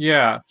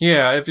 Yeah.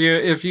 If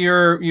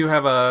you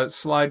have a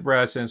slide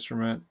brass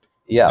instrument.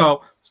 Yeah.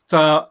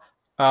 So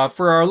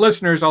for our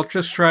listeners, I'll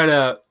just try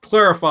to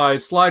clarify.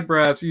 Slide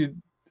brass. You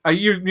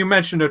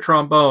mentioned a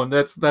trombone.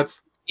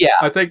 That's. Yeah.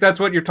 I think that's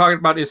what you're talking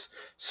about. Is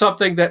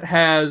something that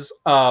has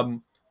a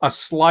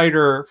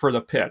slider for the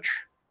pitch,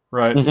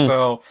 right? Mm-hmm.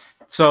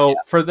 So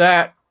for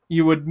that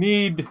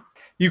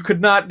you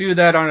could not do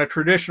that on a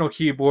traditional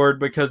keyboard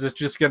because it's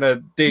just going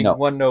to ding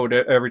one note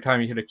every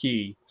time you hit a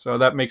key. So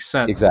that makes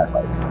sense.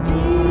 Exactly.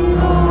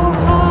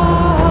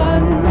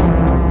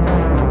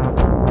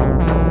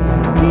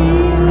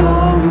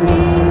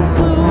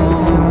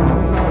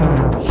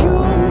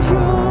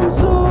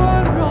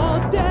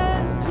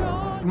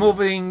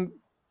 Moving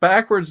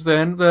backwards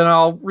then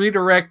I'll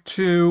redirect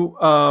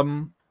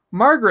to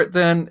Margaret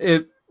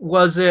then.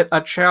 Was it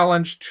a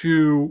challenge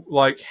to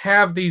like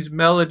have these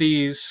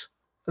melodies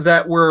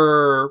that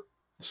were,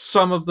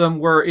 some of them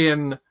were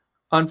in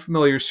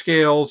unfamiliar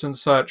scales and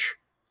such,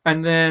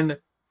 and then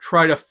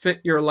try to fit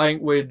your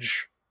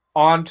language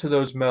onto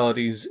those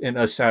melodies in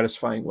a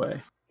satisfying way?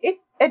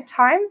 At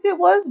times it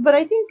was, but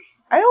I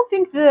don't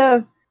think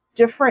the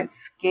different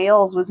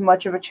scales was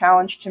much of a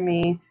challenge to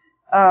me.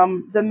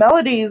 The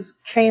melodies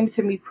came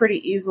to me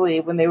pretty easily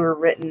when they were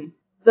written.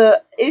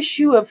 The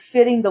issue of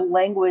fitting the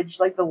language,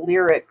 like the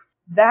lyrics,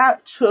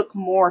 that took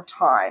more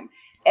time.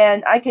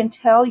 And I can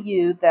tell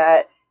you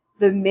that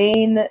the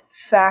main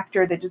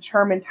factor that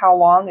determined how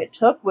long it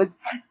took was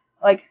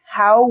like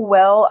how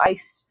well I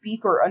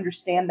speak or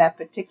understand that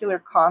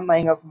particular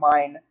conlang of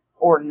mine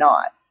or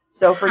not.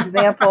 So, for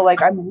example,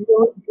 like I'm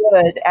really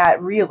good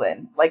at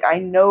Reelin. Like I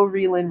know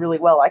Reelin really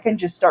well. I can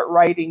just start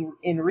writing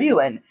in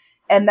Reelin.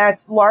 And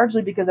that's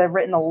largely because I've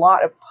written a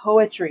lot of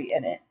poetry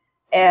in it.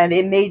 And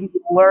it made me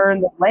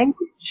learn the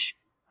language.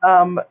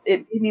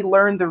 It made me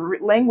learn the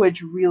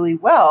language really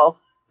well,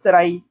 so that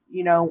I,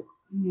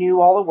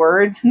 knew all the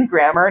words and the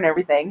grammar and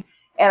everything.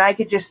 And I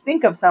could just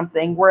think of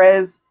something.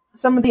 Whereas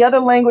some of the other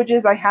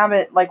languages I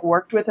haven't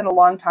worked with in a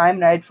long time,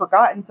 and I'd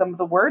forgotten some of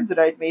the words that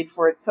I'd made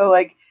for it. So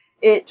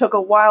it took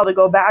a while to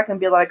go back and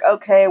be like,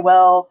 okay,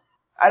 well,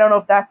 I don't know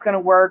if that's going to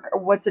work, or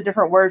what's a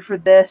different word for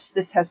this?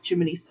 This has too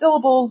many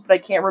syllables, but I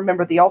can't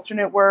remember the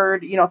alternate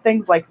word,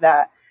 things like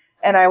that.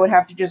 And I would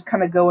have to just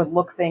kind of go and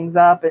look things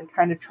up and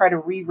kind of try to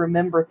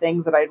remember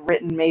things that I'd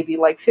written maybe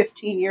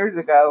 15 years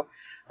ago.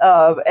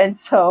 And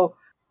so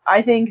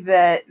I think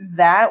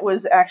that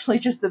was actually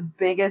just the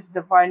biggest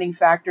defining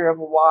factor of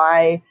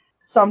why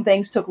some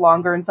things took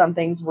longer and some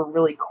things were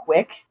really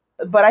quick.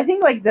 But I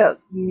think the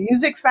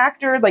music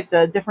factor,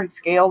 the different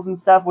scales and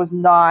stuff, was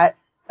not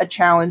a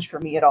challenge for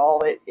me at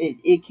all.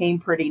 It came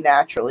pretty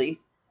naturally,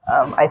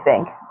 I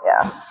think.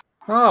 Yeah.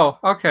 Oh,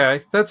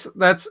 okay.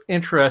 That's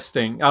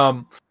interesting.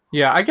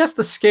 Yeah, I guess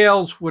the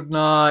scales would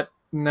not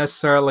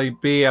necessarily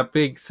be a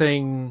big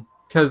thing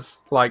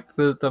because,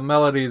 the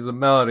melody is the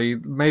melody.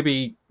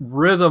 Maybe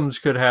rhythms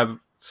could have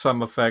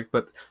some effect,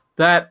 but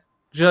that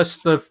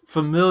just the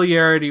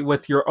familiarity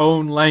with your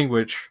own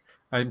language.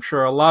 I'm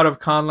sure a lot of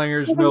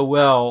conlangers know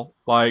well,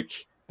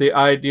 the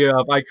idea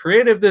of I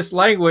created this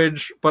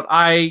language, but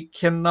I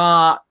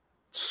cannot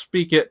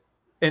speak it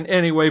in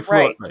any way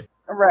fluently.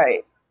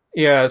 Right.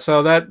 Yeah,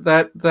 so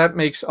that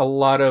makes a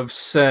lot of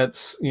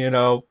sense,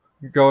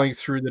 going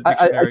through the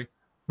dictionary.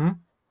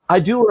 I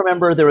do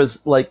remember there was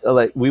like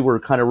we were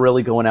kind of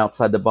really going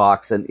outside the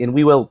box, and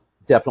we will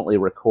definitely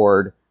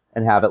record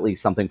and have at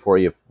least something for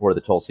you for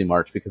the Tulsi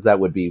March, because that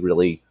would be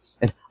really.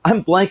 And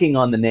I'm blanking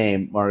on the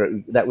name,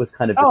 Margaret. That was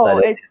kind of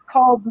decided. Oh, it's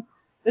called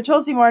the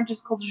Tulsi March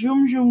is called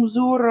Jum Jum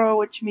Zuro,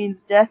 which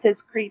means death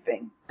is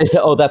creeping.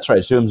 Oh, that's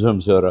right, Jum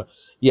Jum Zura.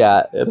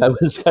 Yeah, that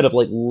was kind of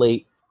like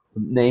late.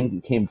 The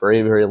name came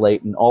very, very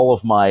late, and all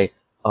of my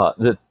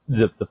the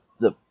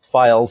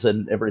files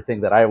and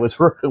everything that I was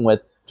working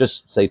with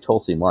just say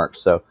Tulsi March.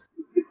 So,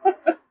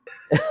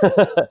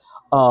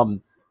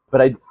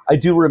 but I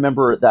do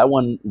remember that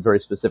one very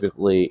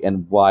specifically,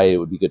 and why it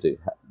would be good to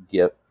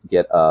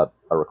get a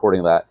recording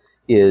of that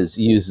is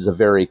uses a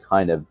very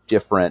kind of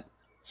different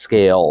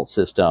scale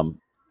system,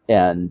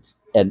 and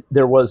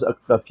there was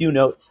a few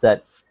notes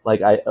that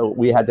like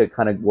we had to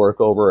kind of work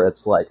over.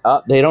 It's like,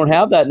 they don't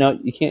have that note,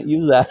 you can't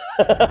use that.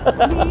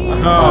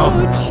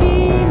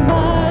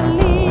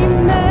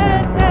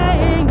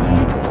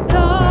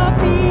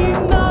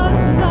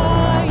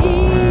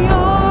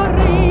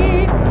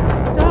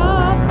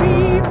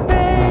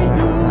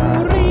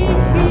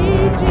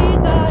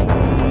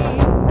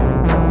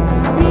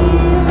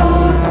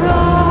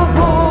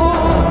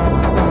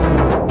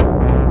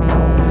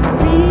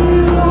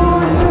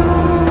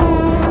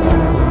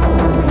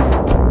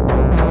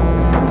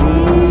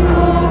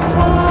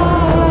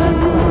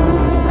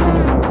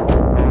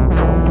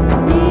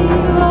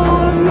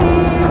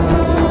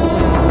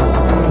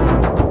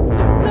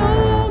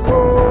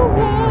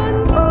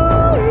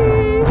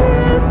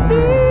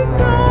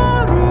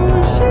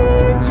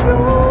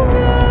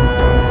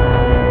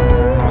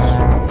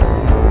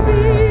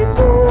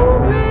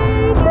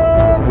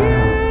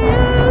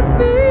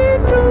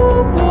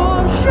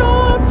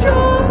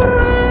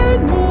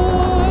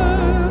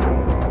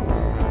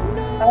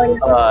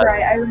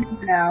 Right, I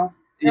remember now.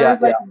 There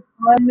was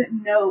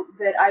one note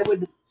that I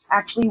would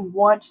actually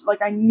want,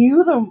 like I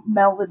knew the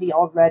melody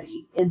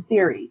already in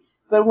theory,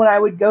 but when I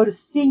would go to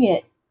sing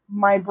it,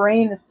 my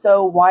brain is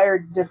so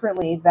wired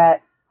differently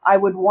that I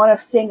would want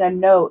to sing a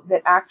note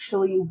that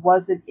actually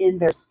wasn't in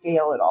their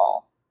scale at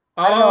all.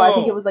 I don't know, I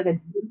think it was like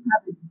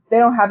they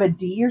don't have a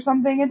D or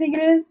something, I think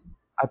it is.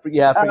 I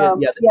forget.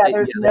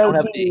 There's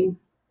no D.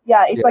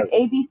 Yeah, it's like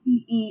A, B,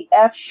 C, E,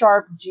 F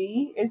sharp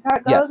G is how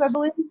it goes, Yes. I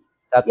believe.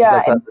 That's so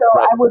right.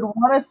 I would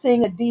want to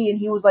sing a D, and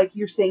he was like,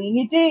 "You're singing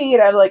a D,"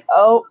 and I'm like,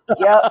 "Oh,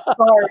 yep,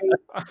 sorry,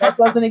 that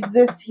doesn't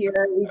exist here.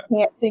 We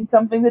can't sing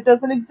something that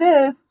doesn't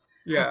exist."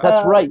 Yeah,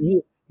 that's right.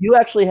 You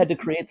actually had to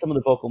create some of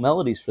the vocal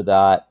melodies for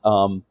that.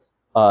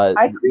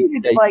 I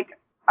created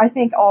I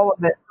think all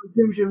of it for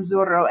Jum Jum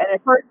Zuro, and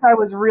at first I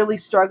was really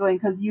struggling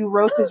because you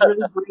wrote this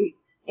really great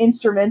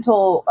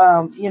instrumental,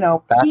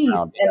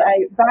 piece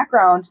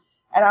background,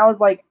 and I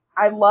was like,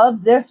 I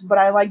love this, but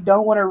I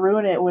don't want to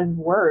ruin it with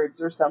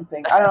words or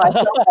something. I don't know. I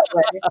felt that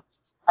way.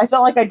 I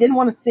felt like I didn't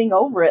want to sing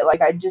over it.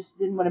 Like I just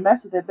didn't want to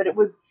mess with it. But it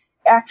was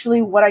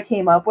actually what I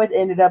came up with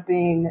ended up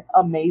being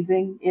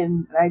amazing.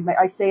 And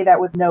I say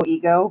that with no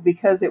ego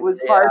because it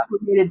was hard for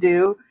me to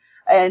do,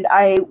 and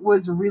I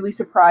was really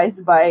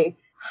surprised by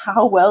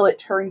how well it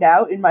turned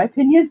out, in my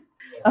opinion.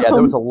 Yeah,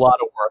 there was a lot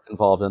of work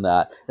involved in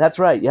that. That's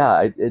right.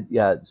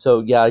 Yeah,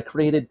 So I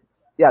created.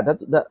 Yeah,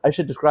 that. I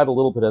should describe a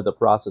little bit of the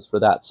process for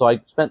that. So I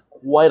spent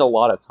quite a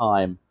lot of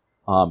time,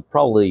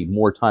 probably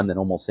more time than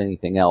almost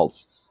anything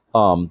else,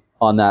 on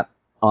that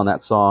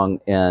song,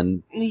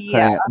 and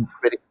kind of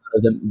creating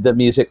the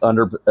music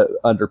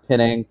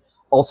underpinning.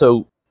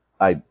 Also,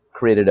 I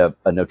created a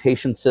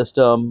notation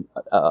system.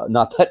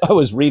 Not that I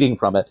was reading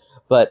from it,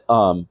 but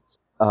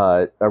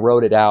I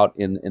wrote it out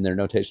in their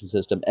notation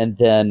system, and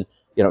then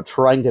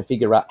trying to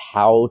figure out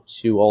how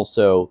to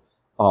also.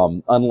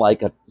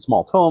 Unlike a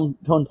small tone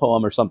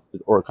poem or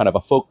something, or kind of a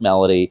folk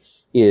melody,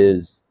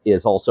 is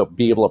also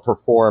be able to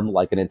perform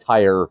like an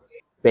entire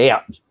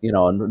band,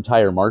 an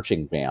entire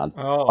marching band.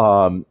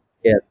 I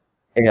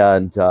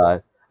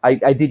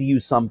did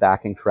use some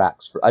backing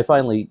tracks. I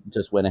finally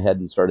just went ahead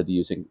and started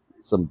using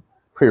some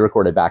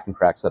pre-recorded backing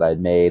tracks that I had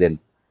made and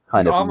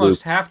kind of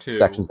almost have to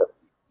sections.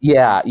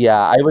 Yeah.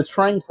 I was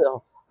trying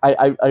to.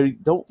 I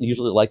don't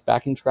usually like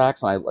backing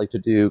tracks, and I like to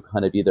do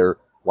kind of either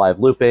live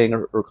looping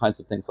or kinds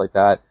of things like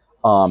that.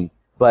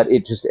 But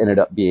it just ended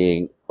up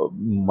being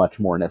much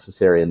more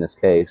necessary in this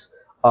case.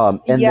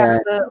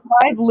 The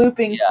live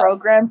looping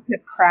program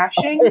kept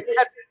crashing,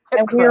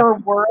 and we were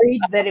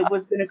worried that it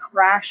was going to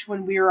crash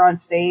when we were on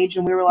stage,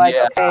 and we were like,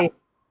 okay,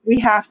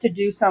 we have to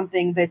do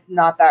something that's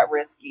not that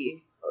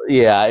risky.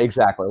 Yeah,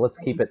 exactly. Let's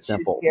keep it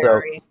simple.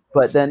 So,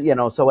 but then,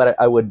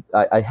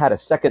 I had a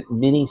second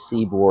mini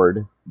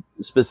C-board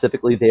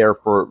specifically there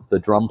for the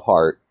drum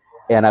part.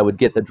 And I would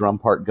get the drum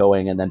part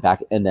going, and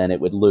then it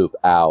would loop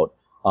out,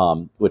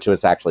 which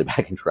was actually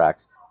backing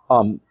tracks.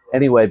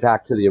 Anyway,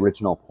 back to the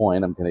original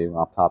point. I'm getting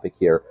off topic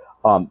here.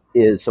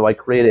 So I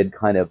created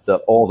kind of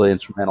all the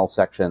instrumental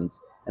sections,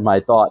 And my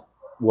thought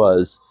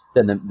was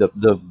then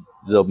the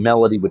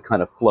melody would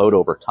kind of float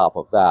over top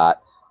of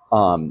that.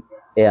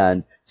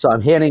 And so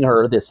I'm handing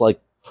her this like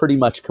pretty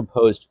much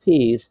composed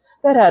piece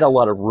that had a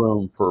lot of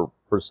room for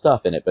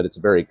stuff in it, but it's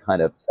a very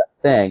kind of set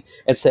thing,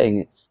 and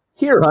saying,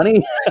 "Here,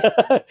 honey,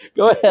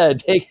 go ahead,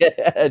 take it."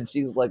 And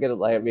she's looking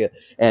at me,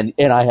 and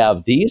I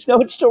have these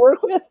notes to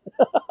work with.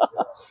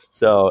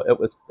 So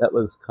that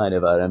was kind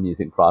of an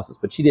amusing process,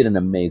 but she did an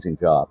amazing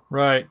job.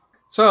 Right.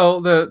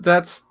 So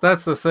that's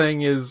the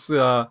thing is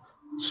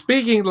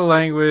speaking the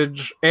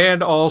language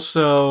and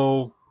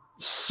also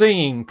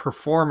singing,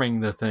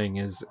 performing the thing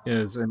is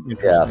an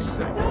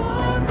interesting thing.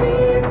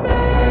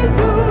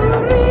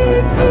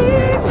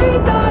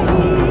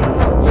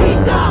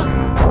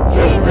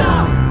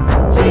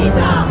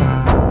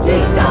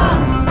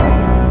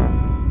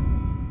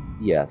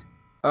 Yes.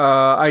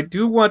 I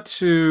do want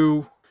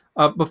to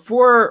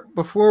before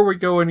we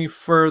go any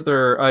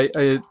further.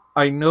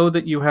 I know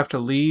that you have to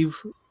leave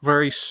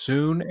very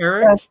soon,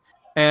 Eric,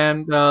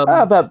 and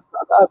about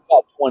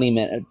 20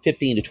 minutes,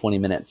 15 to 20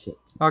 minutes.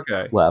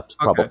 Okay. Left,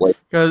 probably.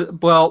 Because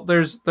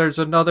there's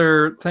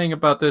another thing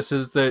about this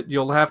is that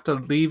you'll have to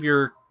leave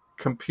your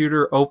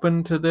computer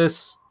open to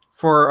this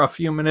for a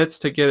few minutes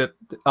to get it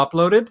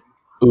uploaded.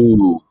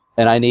 Ooh,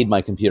 and I need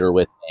my computer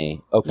with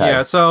me. Okay.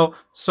 Yeah. So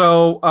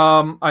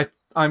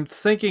I'm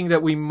thinking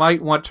that we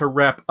might want to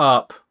wrap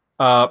up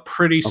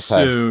pretty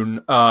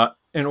soon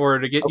in order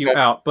to get you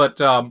out.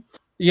 But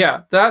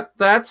yeah,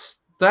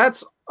 that's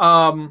that's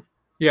the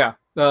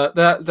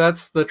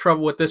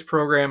trouble with this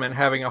program and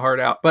having a hard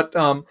out. But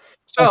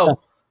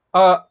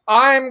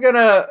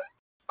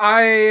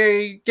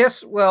I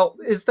guess, well,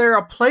 is there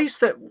a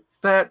place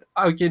that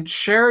I can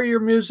share your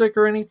music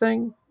or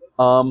anything?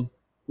 How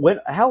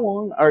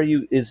long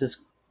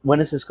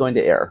when is this going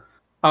to air?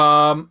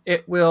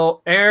 It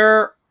will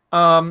air,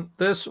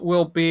 this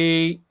will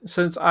be,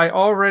 since I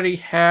already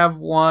have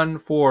one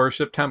for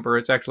September,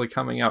 it's actually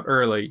coming out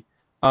early.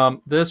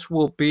 This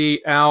will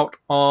be out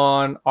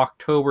on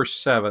October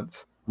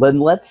 7th. Then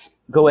let's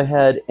go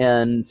ahead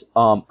and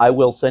I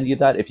will send you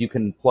that. If you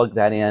can plug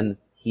that in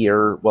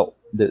here, well,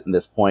 in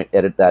this point,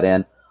 edit that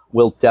in.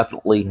 We'll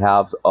definitely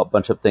have a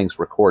bunch of things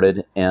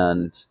recorded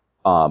and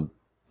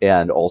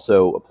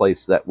also a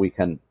place that we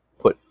can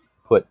put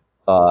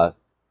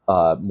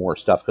more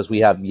stuff, because we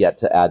have yet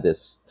to add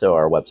this to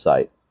our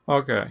website.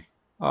 Okay.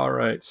 All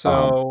right.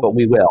 So, but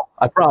we will.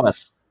 I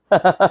promise.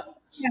 Yeah.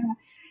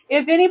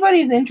 If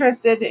anybody's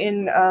interested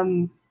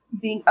in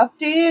being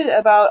updated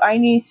about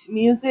Aeniith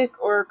music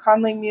or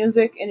Conlang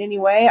music in any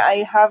way,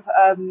 I have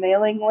a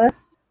mailing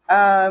list.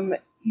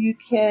 You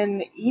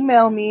can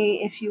email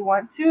me if you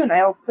want to, and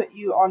I'll put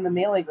you on the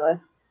mailing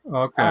list.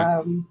 Okay.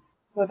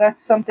 So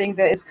that's something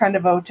that is kind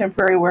of a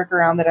temporary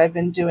workaround that I've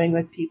been doing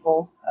with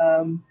people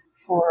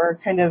for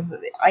kind of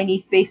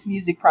Aeniith-based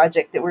music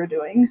project that we're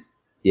doing.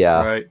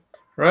 Yeah.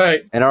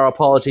 Right. And our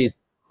apologies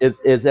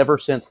is ever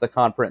since the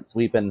conference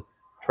we've been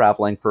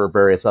traveling for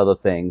various other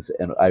things,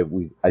 and I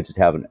just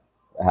haven't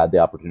had the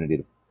opportunity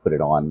to put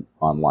it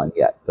online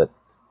yet. But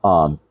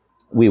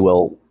we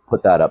will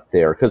put that up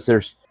there, because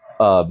there's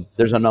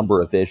a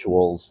number of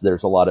visuals.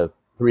 There's a lot of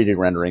 3D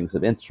renderings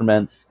of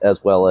instruments,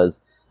 as well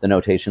as the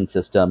notation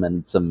system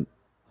and some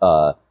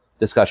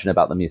discussion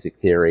about the music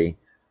theory.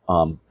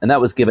 And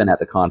that was given at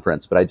the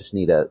conference, but I just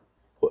need to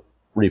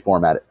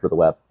reformat it for the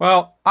web.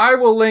 Well, I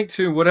will link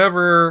to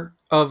whatever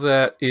of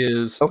that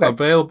is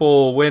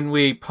available when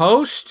we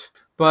post.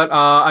 But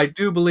I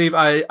do believe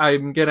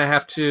I'm going to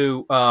have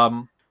to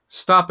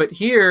stop it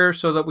here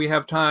so that we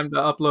have time to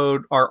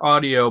upload our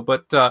audio.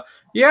 But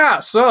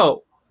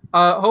so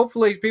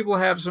hopefully people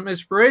have some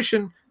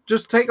inspiration.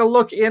 Just take a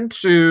look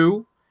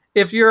into,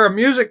 if you're a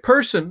music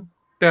person,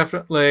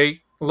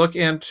 definitely look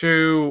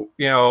into,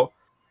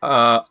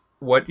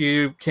 what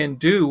you can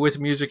do with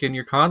music in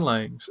your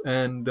conlangs.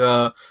 And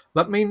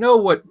let me know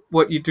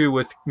what you do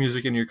with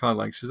music in your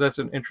conlangs, because that's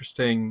an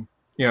interesting,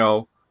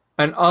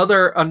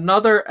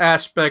 another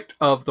aspect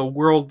of the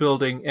world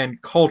building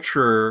and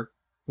culture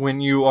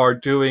when you are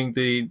doing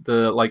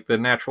the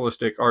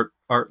naturalistic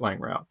art lang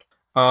route.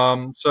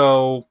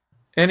 So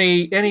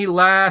any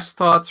last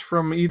thoughts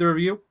from either of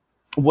you?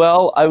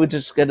 Well, I would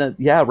just gonna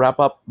wrap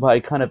up by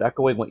kind of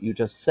echoing what you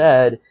just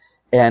said,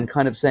 and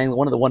kind of saying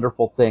one of the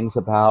wonderful things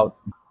about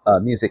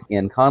music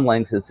in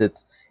conlangs is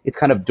it's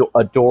kind of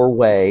a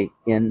doorway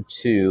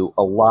into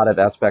a lot of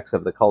aspects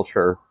of the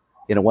culture.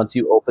 Once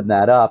you open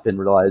that up and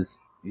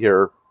realize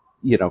you're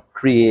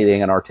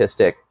creating an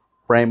artistic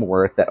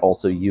framework that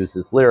also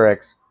uses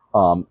lyrics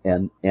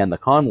and the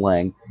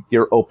conlang,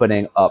 you're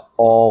opening up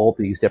all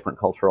these different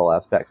cultural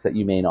aspects that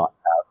you may not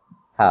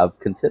have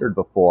considered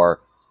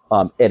before.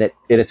 And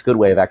it's a good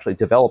way of actually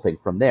developing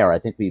from there. I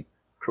think we've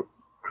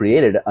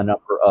created a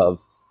number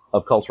of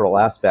cultural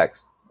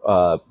aspects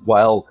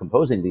while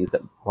composing these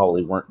that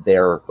probably weren't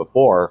there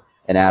before,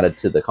 and added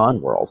to the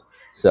con world.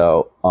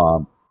 So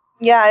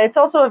yeah, it's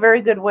also a very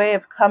good way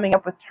of coming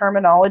up with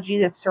terminology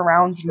that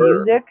surrounds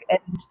music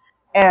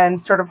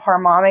and sort of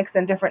harmonics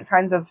and different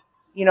kinds of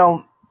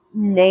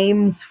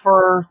names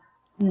for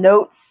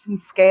notes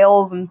and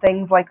scales and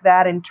things like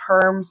that in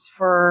terms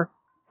for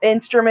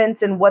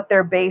instruments and what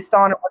they're based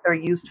on and what they're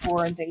used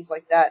for and things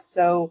like that.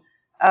 So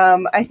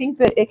I think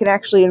that it can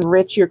actually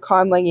enrich your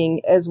conlanging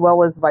as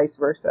well as vice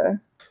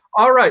versa.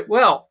 All right.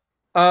 Well,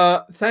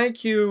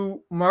 thank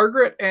you,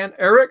 Margaret and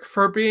Eric,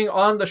 for being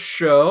on the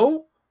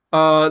show.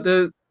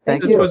 This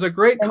was a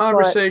great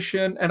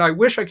conversation, and I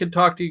wish I could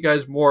talk to you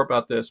guys more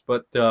about this,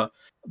 but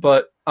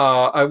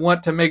I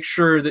want to make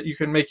sure that you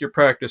can make your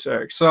practice,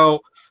 Eric.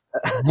 So,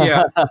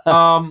 yeah,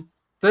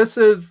 this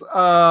is get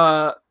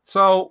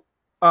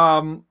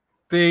on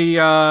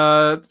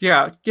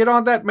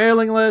that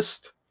mailing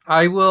list.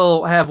 I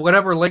will have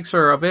whatever links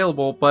are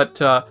available, but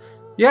go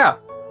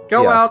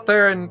out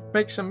there and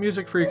make some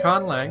music for your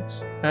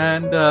conlangs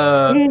and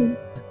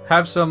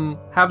have some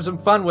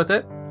fun with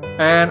it.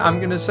 And I'm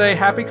gonna say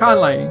happy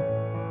conlanging.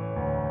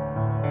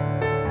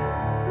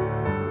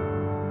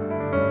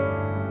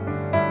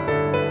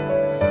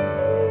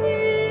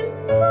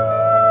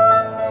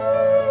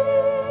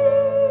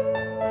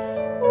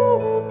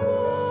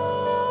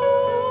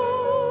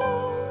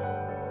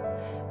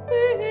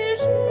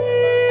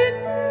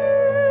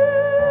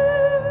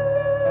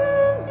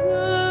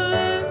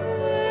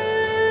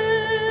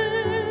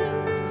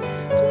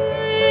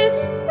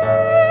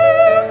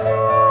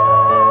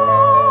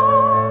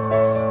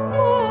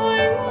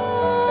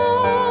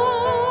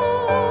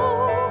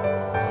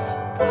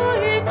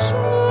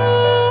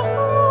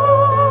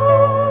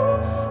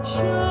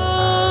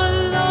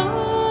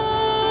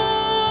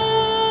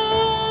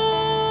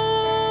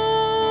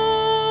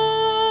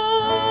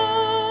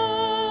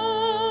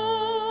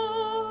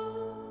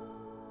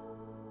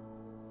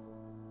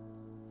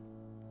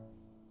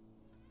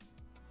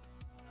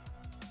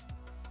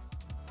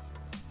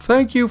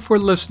 Thank you for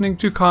listening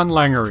to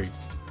Conlangery.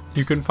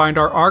 You can find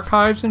our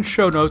archives and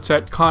show notes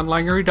at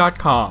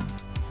conlangery.com.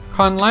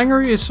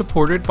 Conlangery is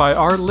supported by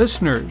our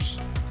listeners.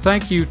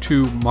 Thank you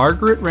to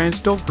Margaret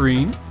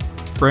Ransdell-Green,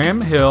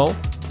 Graham Hill,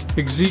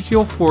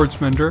 Ezekiel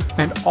Fordsminder,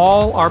 and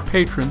all our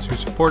patrons who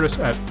support us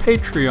at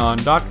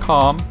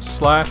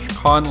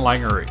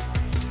patreon.com/conlangery.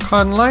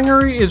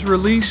 Conlangery is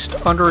released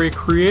under a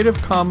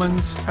Creative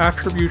Commons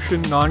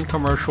Attribution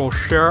Non-Commercial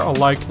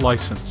Share-alike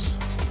license.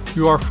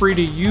 You are free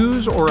to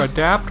use or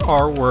adapt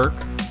our work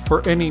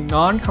for any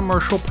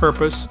non-commercial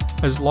purpose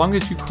as long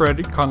as you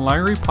credit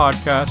Conlangery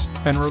Podcast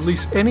and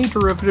release any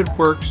derivative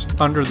works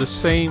under the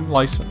same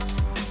license.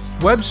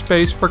 Web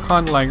space for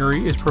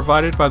Conlangery is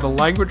provided by the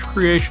Language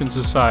Creation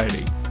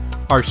Society.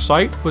 Our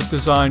site was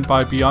designed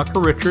by Bianca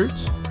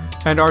Richards,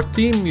 and our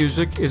theme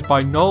music is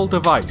by Null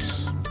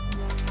Device.